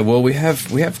 Yeah, well, we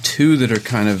have two that are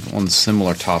kind of on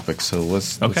similar topics, so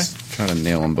let's try to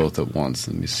nail them both at once.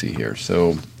 Let me see here.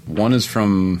 So one is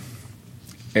from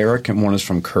Eric and one is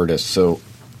from Curtis. So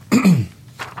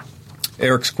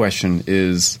Eric's question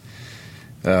is,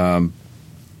 so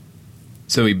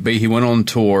he went on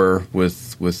tour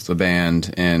with the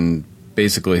band, and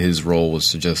basically his role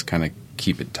was to just kind of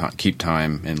keep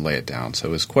time and lay it down.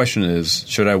 So his question is,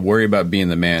 should I worry about being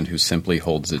the man who simply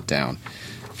holds it down?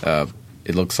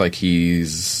 It looks like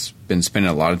he's been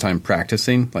spending a lot of time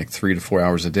practicing, like 3 to 4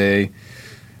 hours a day.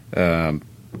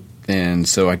 And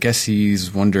so I guess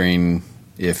he's wondering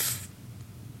if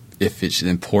it's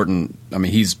important. I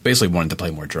mean, he's basically wanting to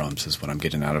play more drums is what I'm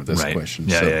getting out of this question.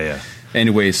 Yeah.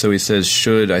 Anyway, so he says,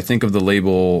 should I think of the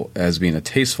label as being a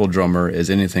tasteful drummer as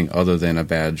anything other than a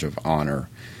badge of honor?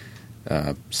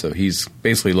 So he's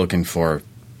basically looking for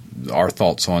our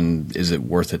thoughts on, is it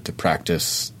worth it to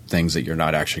practice things that you're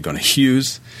not actually going to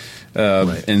use?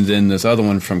 And then this other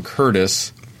one from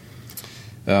Curtis,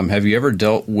 have you ever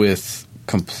dealt with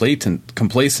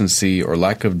complacency or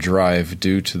lack of drive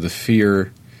due to the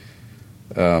fear,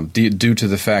 due to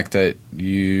the fact that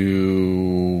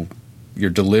you're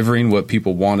delivering what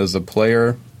people want as a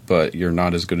player, but you're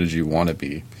not as good as you want to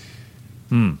be?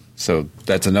 So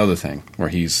that's another thing where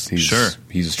he's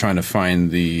trying to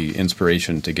find the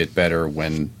inspiration to get better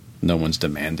when no one's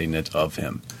demanding it of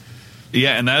him.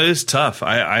 Yeah, and that is tough.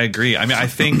 I agree. I mean, I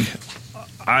think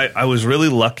I was really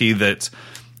lucky that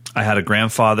I had a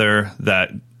grandfather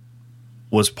that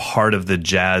was part of the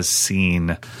jazz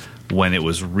scene when it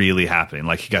was really happening.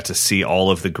 Like, he got to see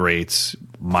all of the greats,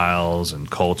 Miles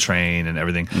and Coltrane and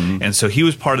everything. Mm-hmm. And so he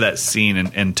was part of that scene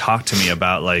and talked to me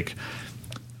about, like,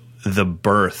 the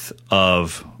birth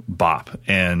of bop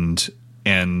and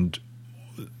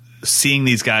seeing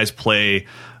these guys play,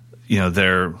 you know,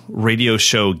 their radio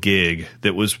show gig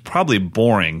that was probably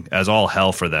boring as all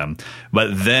hell for them, but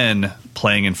then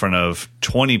playing in front of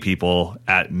 20 people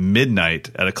at midnight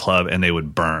at a club and they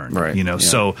would burn, right? You know,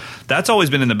 so that's always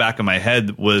been in the back of my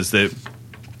head, was that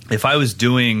if I was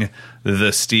doing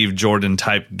the Steve Jordan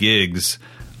type gigs,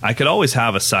 I could always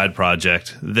have a side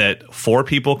project that 4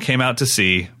 people came out to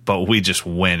see, but we just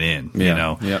went in, you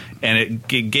know? Yep. And it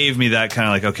gave me that kind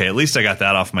of like, okay, at least I got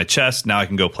that off my chest. Now I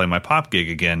can go play my pop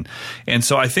gig again. And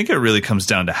so I think it really comes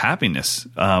down to happiness.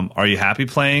 Are you happy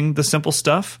playing the simple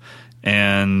stuff?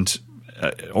 And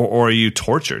or are you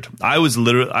tortured? I was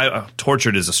literally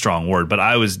tortured is a strong word, but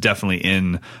I was definitely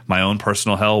in my own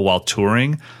personal hell while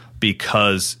touring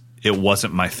because it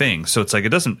wasn't my thing. So it's like,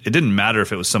 it didn't matter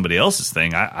if it was somebody else's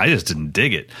thing. I just didn't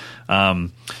dig it.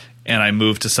 And I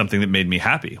moved to something that made me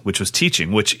happy, which was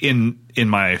teaching, which in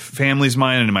my family's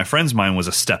mind and in my friend's mind was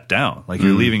a step down. Like,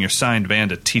 you're leaving your signed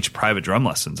band to teach private drum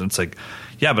lessons. And it's like,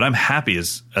 yeah, but I'm happy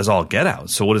as all get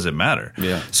out. So what does it matter?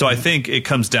 Yeah. So I think it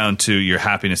comes down to your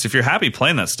happiness. If you're happy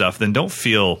playing that stuff, then don't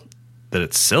feel that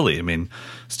it's silly. I mean,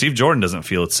 Steve Jordan doesn't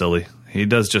feel it's silly. He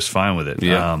does just fine with it.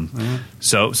 Yeah.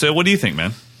 So what do you think,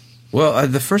 man? Well,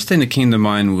 the first thing that came to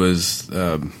mind was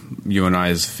you and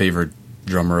I's favorite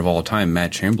drummer of all time,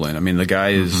 Matt Chamberlain. I mean, the guy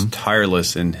is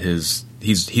tireless in his –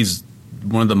 he's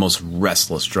one of the most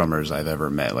restless drummers I've ever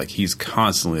met. Like, he's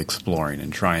constantly exploring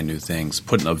and trying new things,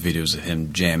 putting up videos of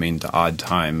him jamming to odd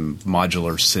time,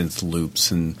 modular synth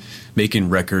loops, and making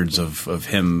records of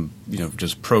him, you know,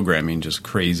 just programming just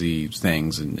crazy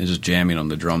things and just jamming on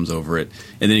the drums over it.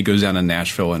 And then he goes down to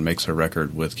Nashville and makes a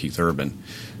record with Keith Urban.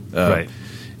 Right.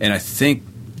 And I think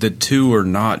the two are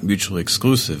not mutually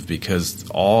exclusive, because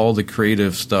all the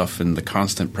creative stuff and the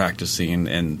constant practicing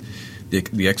and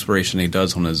the exploration he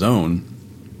does on his own,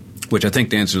 which I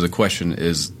think the answer to the question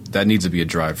is that needs to be a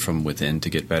drive from within to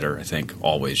get better. I think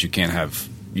always you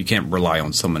can't rely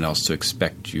on someone else to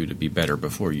expect you to be better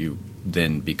before you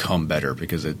then become better,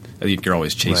 because I think you're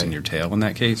always chasing your tail in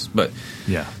that case. But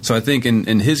yeah, so I think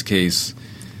in his case,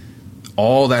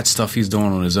 all that stuff he's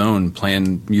doing on his own,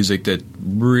 playing music that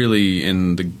really,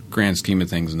 in the grand scheme of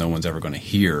things, no one's ever going to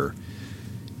hear,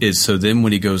 is so then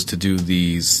when he goes to do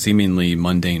these seemingly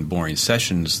mundane, boring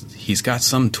sessions, he's got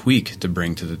some tweak to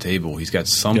bring to the table. He's got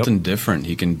something different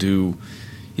he can do.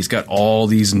 He's got all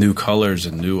these new colors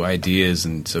and new ideas,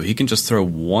 and so he can just throw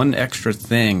one extra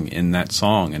thing in that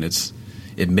song, and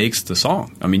it makes the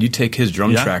song. I mean, you take his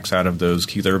drum tracks out of those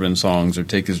Keith Urban songs, or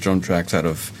take his drum tracks out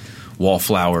of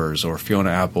Wallflowers or Fiona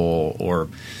Apple, or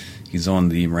he's on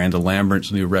the Miranda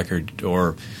Lambert's new record,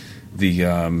 or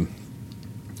the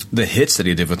the hits that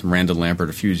he did with Miranda Lambert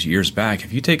a few years back,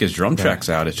 if you take his drum tracks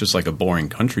out, it's just like a boring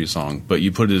country song. But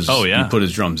you put his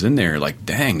drums in there, like,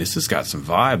 dang, this has got some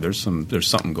vibe. There's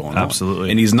something going on.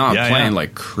 Absolutely. And he's not playing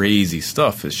like crazy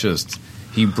stuff. It's just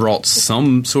he brought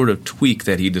some sort of tweak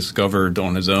that he discovered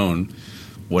on his own,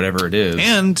 whatever it is.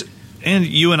 And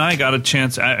you and I got a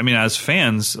chance, I mean, as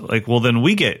fans, like, well, then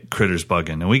we get Critters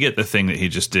Buggin', and we get the thing that he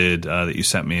just did that you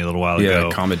sent me a little while ago.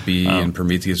 Yeah, Comet Bee and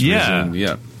Prometheus Risen.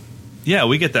 Yeah,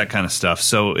 we get that kind of stuff.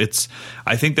 So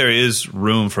I think there is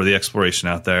room for the exploration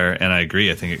out there, and I agree.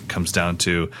 I think it comes down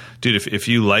to, dude, if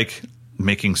you like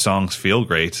making songs feel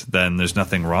great, then there's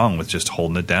nothing wrong with just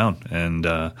holding it down and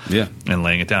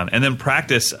laying it down. And then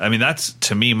practice, I mean, that's,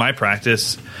 to me, my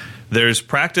practice. There's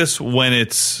practice when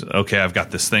it's, okay, I've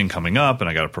got this thing coming up and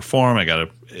I got to perform.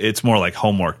 It's more like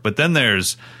homework. But then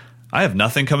I have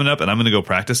nothing coming up and I'm going to go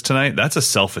practice tonight. That's a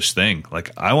selfish thing.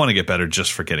 Like, I want to get better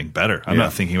just for getting better. I'm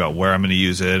not thinking about where I'm going to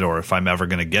use it or if I'm ever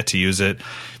going to get to use it.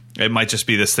 It might just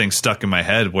be this thing stuck in my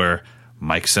head where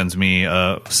Mike sends me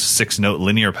a 6-note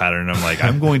linear pattern and I'm like,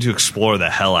 I'm going to explore the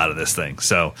hell out of this thing.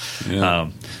 So,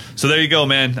 so there you go,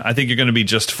 man. I think you're going to be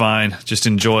just fine. Just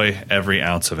enjoy every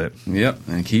ounce of it. Yep,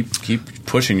 and keep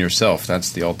pushing yourself.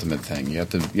 That's the ultimate thing. You have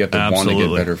to want to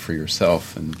get better for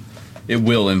yourself, and it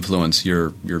will influence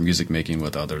your music making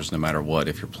with others, no matter what.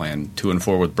 If you're playing 2 and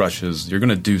 4 with brushes, you're going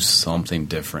to do something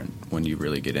different when you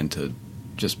really get into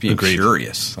just being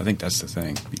curious. I think that's the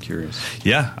thing. Be curious.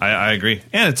 Yeah, I agree.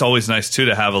 And it's always nice, too,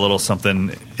 to have a little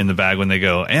something in the bag when they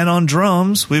go, and on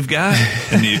drums, we've got,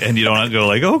 and you don't go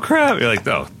like, oh, crap. You're like,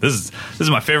 oh, this is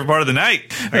my favorite part of the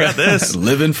night. I got this.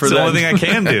 Living for that. It's the only thing I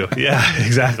can do. Yeah,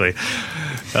 exactly.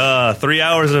 3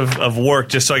 hours of work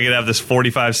just so I could have this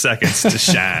 45 seconds to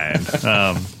shine.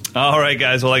 All right,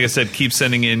 guys. Well, like I said, keep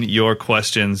sending in your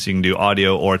questions. You can do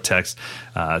audio or text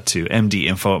to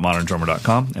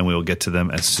mdinfo@moderndrummer.com, and we will get to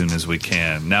them as soon as we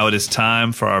can. Now it is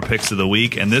time for our picks of the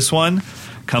week, and this one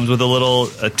comes with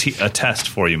a test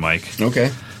for you, Mike.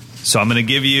 Okay. So I'm going to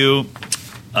give you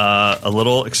a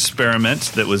little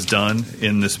experiment that was done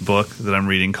in this book that I'm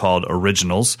reading called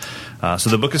Originals. So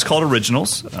the book is called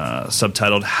Originals,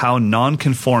 subtitled How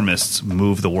Nonconformists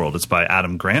Move the World. It's by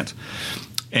Adam Grant,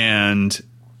 and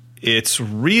it's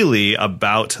really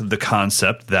about the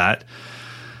concept that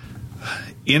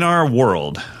in our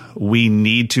world, we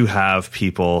need to have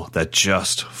people that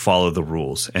just follow the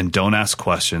rules and don't ask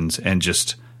questions and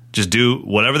just do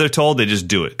whatever they're told. They just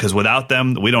do it, because without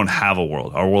them, we don't have a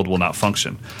world. Our world will not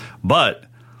function. But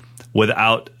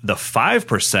without the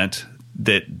 5%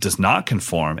 that does not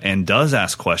conform and does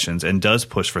ask questions and does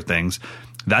push for things,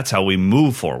 that's how we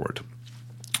move forward.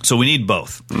 So we need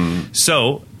both.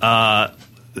 So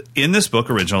in this book,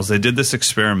 Originals, they did this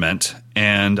experiment,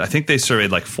 and I think they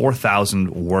surveyed like 4,000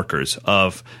 workers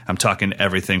I'm talking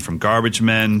everything from garbage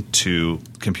men to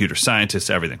computer scientists,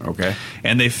 everything. Okay.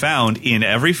 And they found in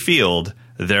every field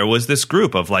there was this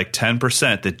group of like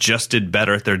 10% that just did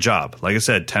better at their job. Like I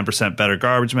said, 10% better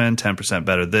garbage men, 10%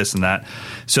 better this and that.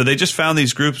 So they just found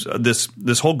these groups,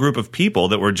 this whole group of people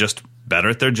that were just better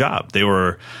at their job. They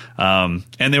were, and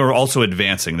they were also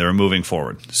advancing. They were moving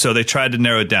forward. So they tried to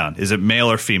narrow it down. Is it male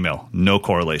or female? No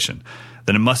correlation.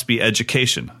 Then it must be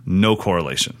education. No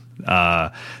correlation.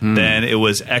 Then it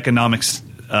was economics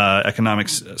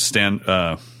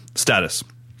status.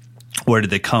 Where did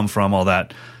they come from? All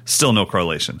that. Still no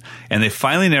correlation. And they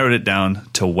finally narrowed it down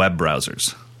to web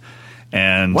browsers.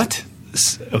 And what?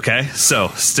 Okay, so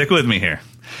stick with me here.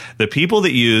 The people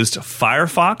that used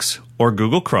Firefox or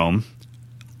Google Chrome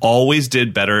always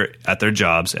did better at their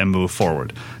jobs and moved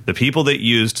forward. The people that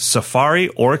used Safari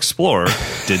or Explorer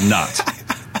did not.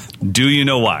 Do you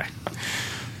know why?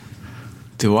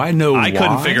 Do I know why? I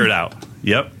couldn't figure it out.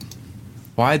 Yep.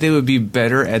 Why they would be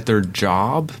better at their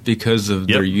job? Because of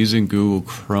they're using Google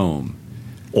Chrome.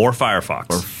 Or Firefox.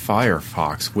 Or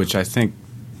Firefox, which I think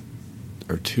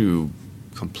are two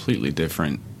completely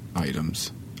different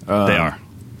items. They are.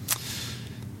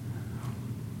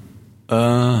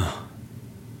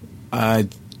 I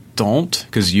don't,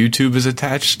 because YouTube is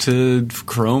attached to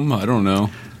Chrome. I don't know.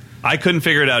 I couldn't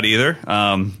figure it out either.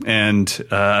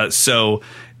 So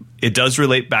it does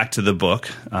relate back to the book,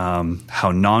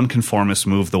 How Nonconformists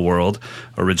Move the World,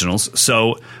 Originals.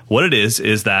 So what it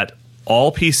is that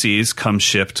all PCs come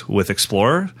shipped with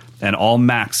Explorer, and all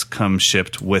Macs come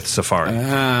shipped with Safari.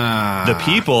 The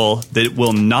people that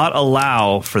will not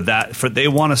allow for that, they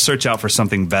want to search out for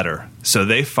something better. So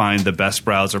they find the best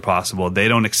browser possible. They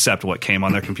don't accept what came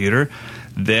on their computer.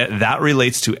 That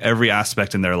relates to every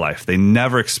aspect in their life. They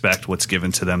never expect what's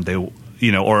given to them.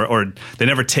 or they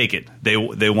never take it.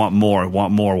 They want more,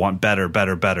 want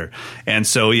better. And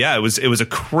so, yeah, it was a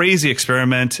crazy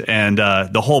experiment. And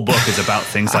the whole book is about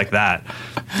things like that.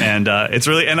 And it's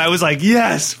really, and I was like,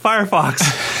 yes,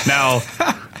 Firefox. Now,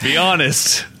 be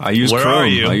honest. I use Where Chrome. Are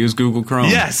you? I use Google Chrome.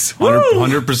 Yes.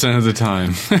 100% of the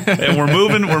time. And we're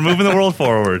moving the world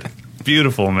forward.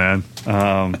 Beautiful, man.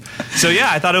 So yeah,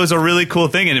 I thought it was a really cool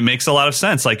thing, and it makes a lot of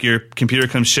sense. Like, your computer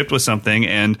comes shipped with something,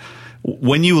 and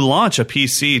when you launch a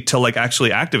PC to like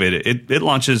actually activate it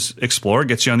launches Explorer,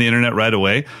 gets you on the internet right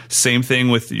away. Same thing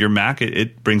with your Mac.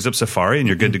 It brings up Safari, and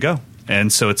you're good to go.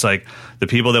 And so it's like the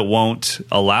people that won't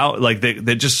allow, like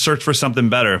they just search for something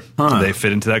better. They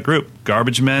fit into that group.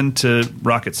 Garbage men to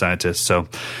rocket scientists. So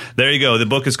there you go. The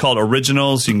book is called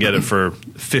Originals. You can get it for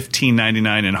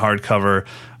 $15.99 in hardcover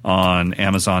on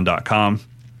Amazon.com,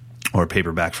 or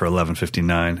paperback for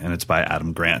 $11.59, and it's by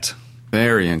Adam Grant.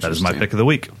 Very interesting. That is my pick of the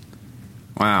week.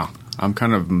 Wow, I'm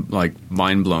kind of like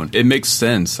mind blown. It makes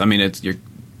sense. I mean, I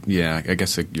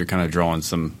guess you're kind of drawing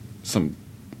some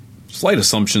slight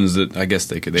assumptions that I guess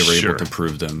they were able to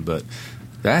prove them, but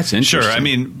that's interesting. Sure, I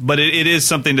mean, but it is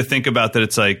something to think about. That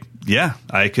it's like, yeah,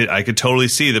 I could totally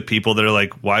see the people that are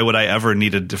like, why would I ever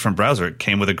need a different browser? It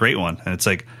came with a great one, and it's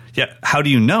like, yeah, how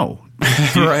do you know?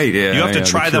 Right, yeah. You have to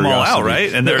try them all out,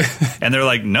 right? And they're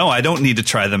like, no, I don't need to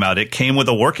try them out. It came with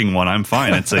a working one. I'm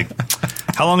fine. It's like,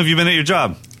 how long have you been at your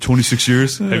job? 26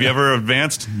 years. Have you ever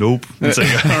advanced? Nope. It's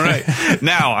like, all right.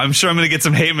 Now, I'm sure I'm going to get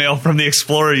some hate mail from the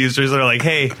Explorer users that are like,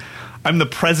 hey, I'm the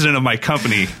president of my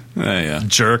company,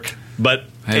 jerk. But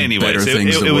anyways, better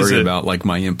things to worry about, like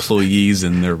my employees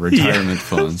and their retirement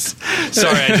funds.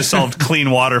 Sorry, I just solved clean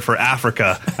water for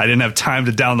Africa. I didn't have time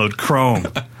to download Chrome,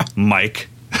 Mike.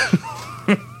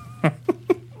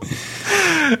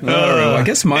 I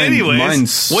guess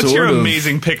mine's what's your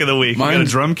amazing pick of the week? You got a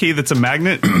drum key that's a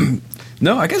magnet?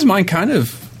 No, I guess mine kind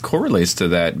of correlates to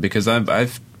that, because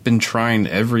I've been trying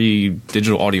every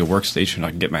digital audio workstation I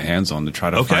can get my hands on to try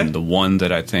to find the one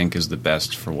that I think is the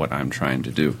best for what I'm trying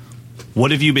to do.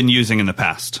 What have you been using in the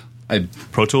past?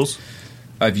 Pro Tools?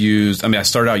 I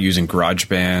started out using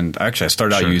GarageBand. Actually, I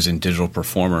started out using Digital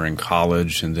Performer in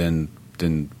college, and then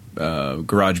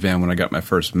GarageBand when I got my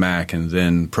first Mac, and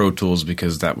then Pro Tools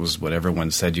because that was what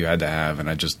everyone said you had to have, and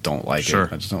I just don't like it.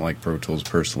 I just don't like Pro Tools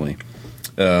personally.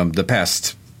 The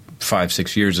past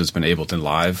 5-6 years it's been Ableton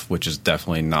Live, which is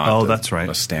definitely not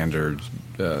a standard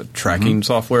tracking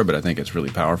software, but I think it's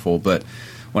really powerful. But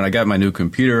when I got my new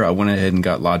computer, I went ahead and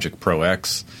got Logic Pro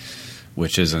X,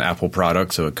 which is an Apple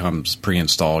product, so it comes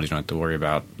pre-installed. You don't have to worry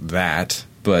about that.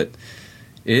 But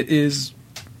it's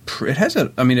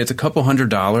a couple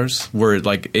 $100, where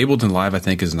like Ableton Live I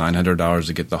think is $900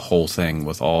 to get the whole thing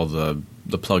with all the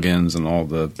plugins and all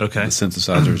the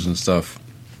synthesizers and stuff.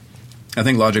 I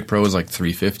think Logic Pro is like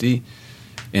 $350,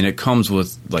 and it comes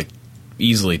with like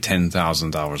easily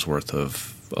 $10,000 worth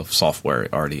of software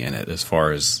already in it as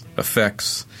far as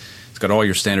effects. It's got all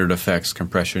your standard effects,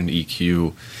 compression,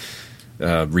 EQ,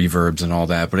 reverbs, and all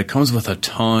that. But it comes with a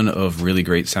ton of really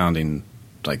great sounding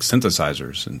like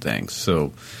synthesizers and things.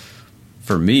 So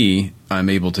for me, I'm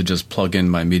able to just plug in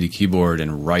my MIDI keyboard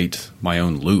and write my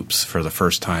own loops for the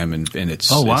first time, and it's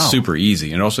super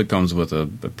easy. And it also comes with a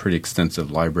pretty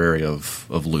extensive library of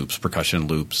loops, percussion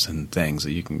loops, and things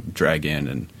that you can drag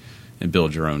in and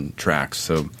build your own tracks.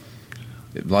 So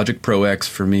Logic Pro X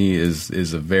for me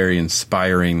is a very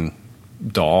inspiring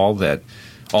DAW that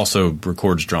also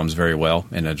records drums very well,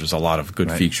 and there's a lot of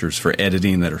good features for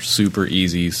editing that are super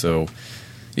easy. So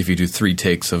if you do 3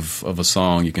 takes of a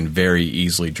song, you can very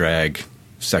easily drag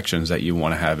sections that you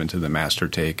want to have into the master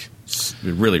take. It's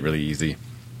really, really easy.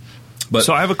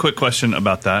 So I have a quick question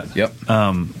about that. Yep.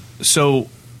 So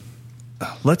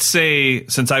let's say,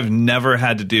 since I've never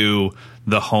had to do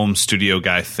the home studio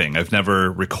guy thing, I've never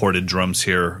recorded drums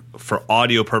here for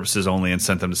audio purposes only and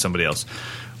sent them to somebody else.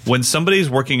 When somebody's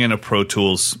working in a Pro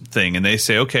Tools thing and they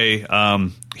say, okay,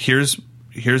 here's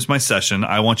my session.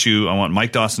 I want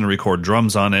Mike Dawson to record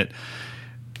drums on it,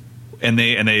 and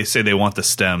they say they want the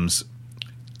stems.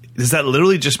 Does that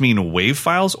literally just mean WAV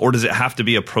files, or does it have to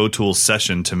be a Pro Tools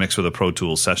session to mix with a Pro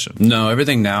Tools session? No,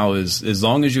 everything now is, as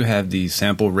long as you have the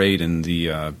sample rate and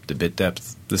the bit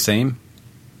depth the same.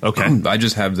 Okay. I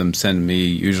just have them send me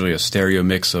usually a stereo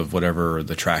mix of whatever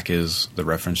the track is, the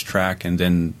reference track, and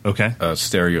then a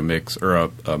stereo mix or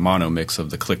a mono mix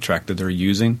of the click track that they're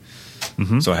using.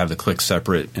 Mm-hmm. So I have the click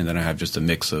separate, and then I have just a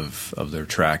mix of their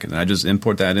track, and then I just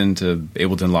import that into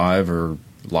Ableton Live or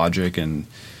Logic, and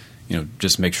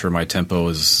just make sure my tempo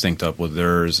is synced up with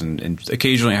theirs, and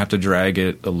occasionally I have to drag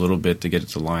it a little bit to get it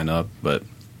to line up.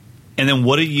 And then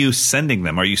what are you sending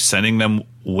them? Are you sending them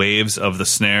waves of the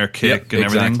snare, kick, and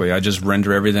everything? Exactly. I just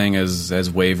render everything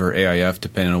as wave or AIF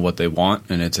depending on what they want,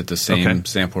 and it's at the same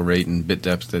sample rate and bit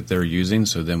depth that they're using.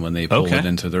 So then when they pull it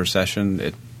into their session,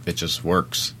 it just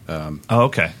works.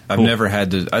 Okay. I've never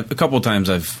had to. A couple of times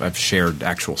I've shared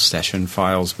actual session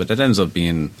files, but that ends up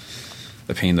being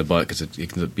a pain in the butt because it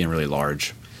ends up being really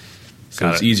large. So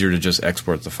it's easier to just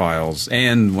export the files.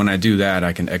 And when I do that,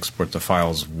 I can export the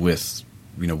files with,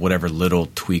 whatever little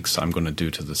tweaks I'm going to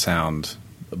do to the sound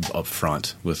up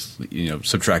front with,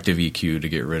 subtractive EQ to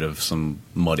get rid of some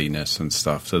muddiness and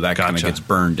stuff. So that kind of gets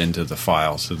burned into the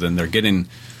file. So then they're getting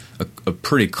a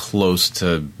pretty close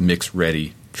to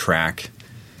mix-ready track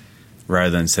rather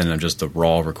than sending them just the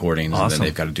raw recordings and then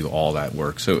they've got to do all that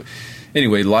work. So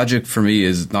anyway, Logic for me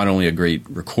is not only a great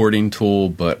recording tool,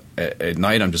 but at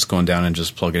night I'm just going down and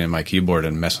just plugging in my keyboard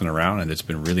and messing around, and it's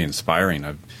been really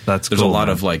inspiring. There's a lot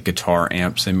of like guitar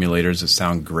amp simulators that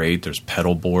sound great. There's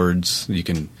pedal boards. You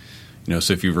can,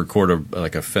 so if you record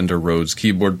a Fender Rhodes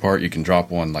keyboard part, you can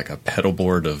drop one like a pedal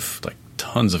board of like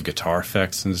tons of guitar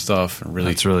effects and stuff. And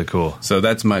that's really cool. So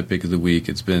that's my pick of the week.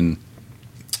 It's been,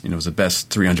 it was the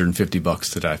best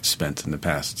 $350 that I've spent in the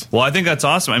past. Well, I think that's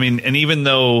awesome. I mean, and even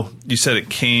though you said it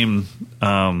came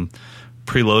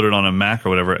preloaded on a Mac or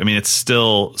whatever, I mean, it's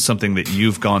still something that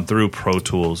you've gone through Pro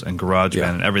Tools and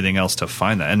GarageBand and everything else to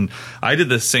find that. And I did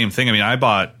the same thing. I mean, I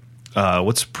bought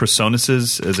what's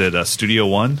Presonus's? Is it Studio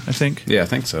One, I think? Yeah, I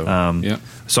think so.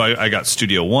 So I got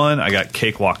Studio One. I got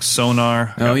Cakewalk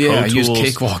Sonar. I used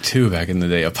Cakewalk too back in the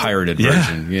day, a pirated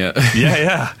version.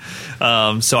 Yeah.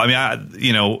 So I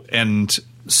mean, and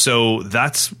so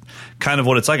that's kind of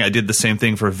what it's like. I did the same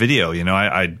thing for video.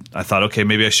 I thought, okay,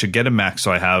 maybe I should get a Mac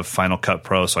so I have Final Cut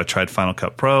Pro. So I tried Final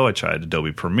Cut Pro. I tried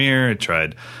Adobe Premiere. I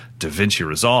tried DaVinci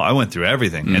Resolve. I went through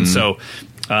everything, and so.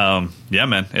 Yeah,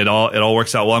 man, it all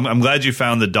works out well. I'm glad you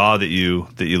found the DAW that you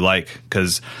like,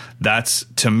 because that's,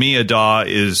 to me, a DAW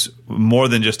is more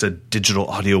than just a digital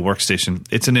audio workstation.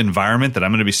 It's an environment that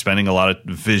I'm going to be spending a lot of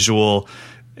visual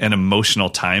and emotional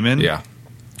time in. Yeah.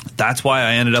 That's why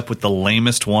I ended up with the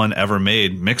lamest one ever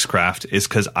made, Mixcraft, is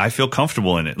because I feel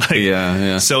comfortable in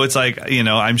it. So it's like,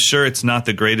 I'm sure it's not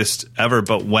the greatest ever,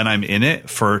 but when I'm in it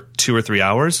for 2 or 3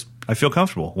 hours, I feel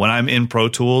comfortable. When I'm in Pro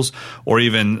Tools or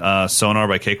even Sonar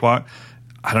by Cakewalk,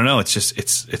 I don't know. It's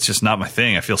just not my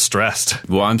thing. I feel stressed.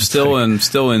 Well, I'm still in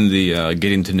the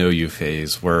getting to know you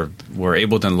phase where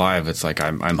Ableton Live, it's like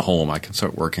I'm home. I can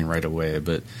start working right away.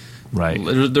 But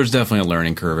there's definitely a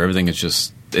learning curve. Everything is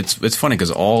just it's funny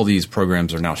because all these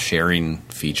programs are now sharing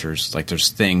features. Like there's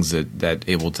things that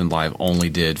Ableton Live only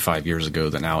did 5 years ago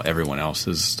that now everyone else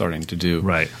is starting to do.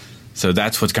 Right. So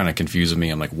that's what's kind of confusing me.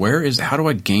 I'm like, how do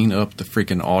I gain up the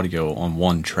freaking audio on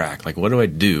one track? Like, what do I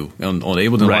do? On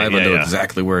Ableton Live, I know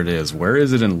exactly where it is. Where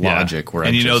is it in Logic? Where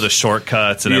and the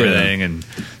shortcuts and everything. And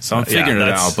so I'm figuring it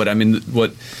out. But I mean,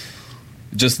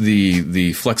 just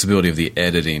the flexibility of the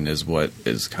editing is what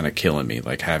is kind of killing me.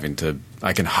 Like I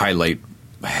can highlight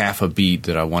half a beat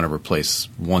that I want to replace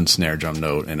one snare drum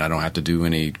note, and I don't have to do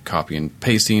any copy and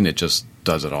pasting. It just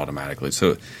does it automatically.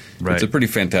 So it's a pretty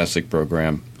fantastic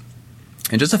program.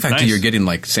 And just the fact that you're getting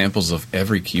like samples of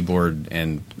every keyboard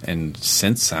and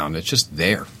synth sound, it's just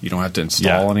there. You don't have to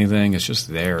install anything. It's just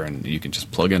there, and you can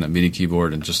just plug in a MIDI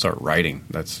keyboard and just start writing.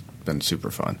 That's been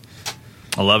super fun.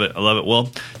 I love it. Well,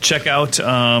 check out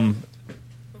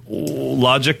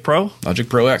Logic Pro. Logic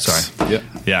Pro X. Sorry.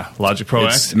 Yeah, Logic Pro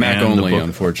X. X. Mac only,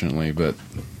 unfortunately, but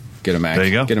get a Mac. There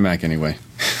you go. Get a Mac anyway.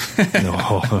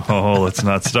 No, let's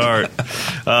not start.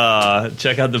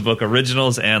 Check out the book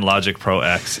Originals and Logic Pro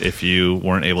X if you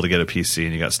weren't able to get a PC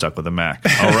and you got stuck with a Mac.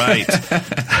 All right.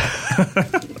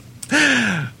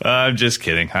 I'm just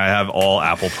kidding. I have all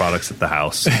Apple products at the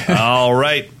house. All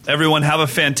right. Everyone have a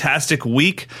fantastic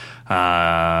week.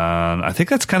 I think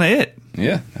that's kind of it.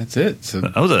 Yeah, that's it. So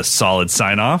that was a solid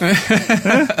sign off.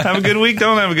 Have a good week.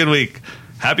 Don't have a good week.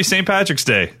 Happy St. Patrick's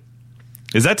Day.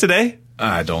 Is that today?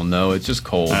 I don't know. It's just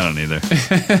cold. I don't either.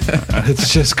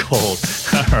 It's just cold.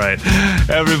 All right.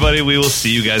 Everybody, we will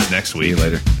see you guys next week. See you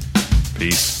later.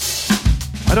 Peace.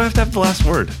 Why do I have to have the last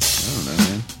word? I don't know,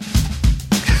 man.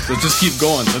 Let's just keep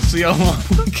going. Let's see how long.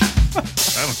 I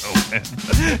don't know, man.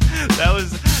 That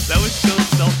was so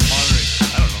self-honoring.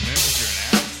 I don't know, man. Because you're an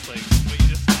ass. Like, but you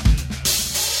just stopped it.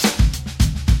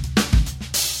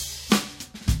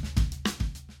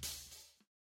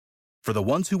 For the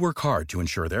ones who work hard to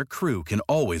ensure their crew can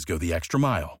always go the extra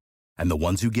mile, and the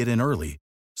ones who get in early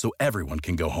so everyone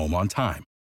can go home on time,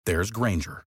 there's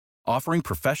Grainger, offering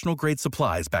professional-grade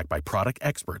supplies backed by product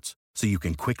experts so you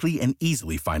can quickly and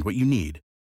easily find what you need.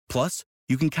 Plus,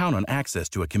 you can count on access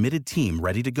to a committed team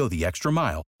ready to go the extra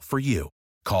mile for you.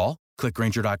 Call, Click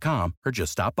Grainger.com or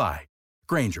just stop by.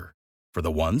 Grainger, for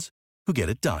the ones who get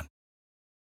it done.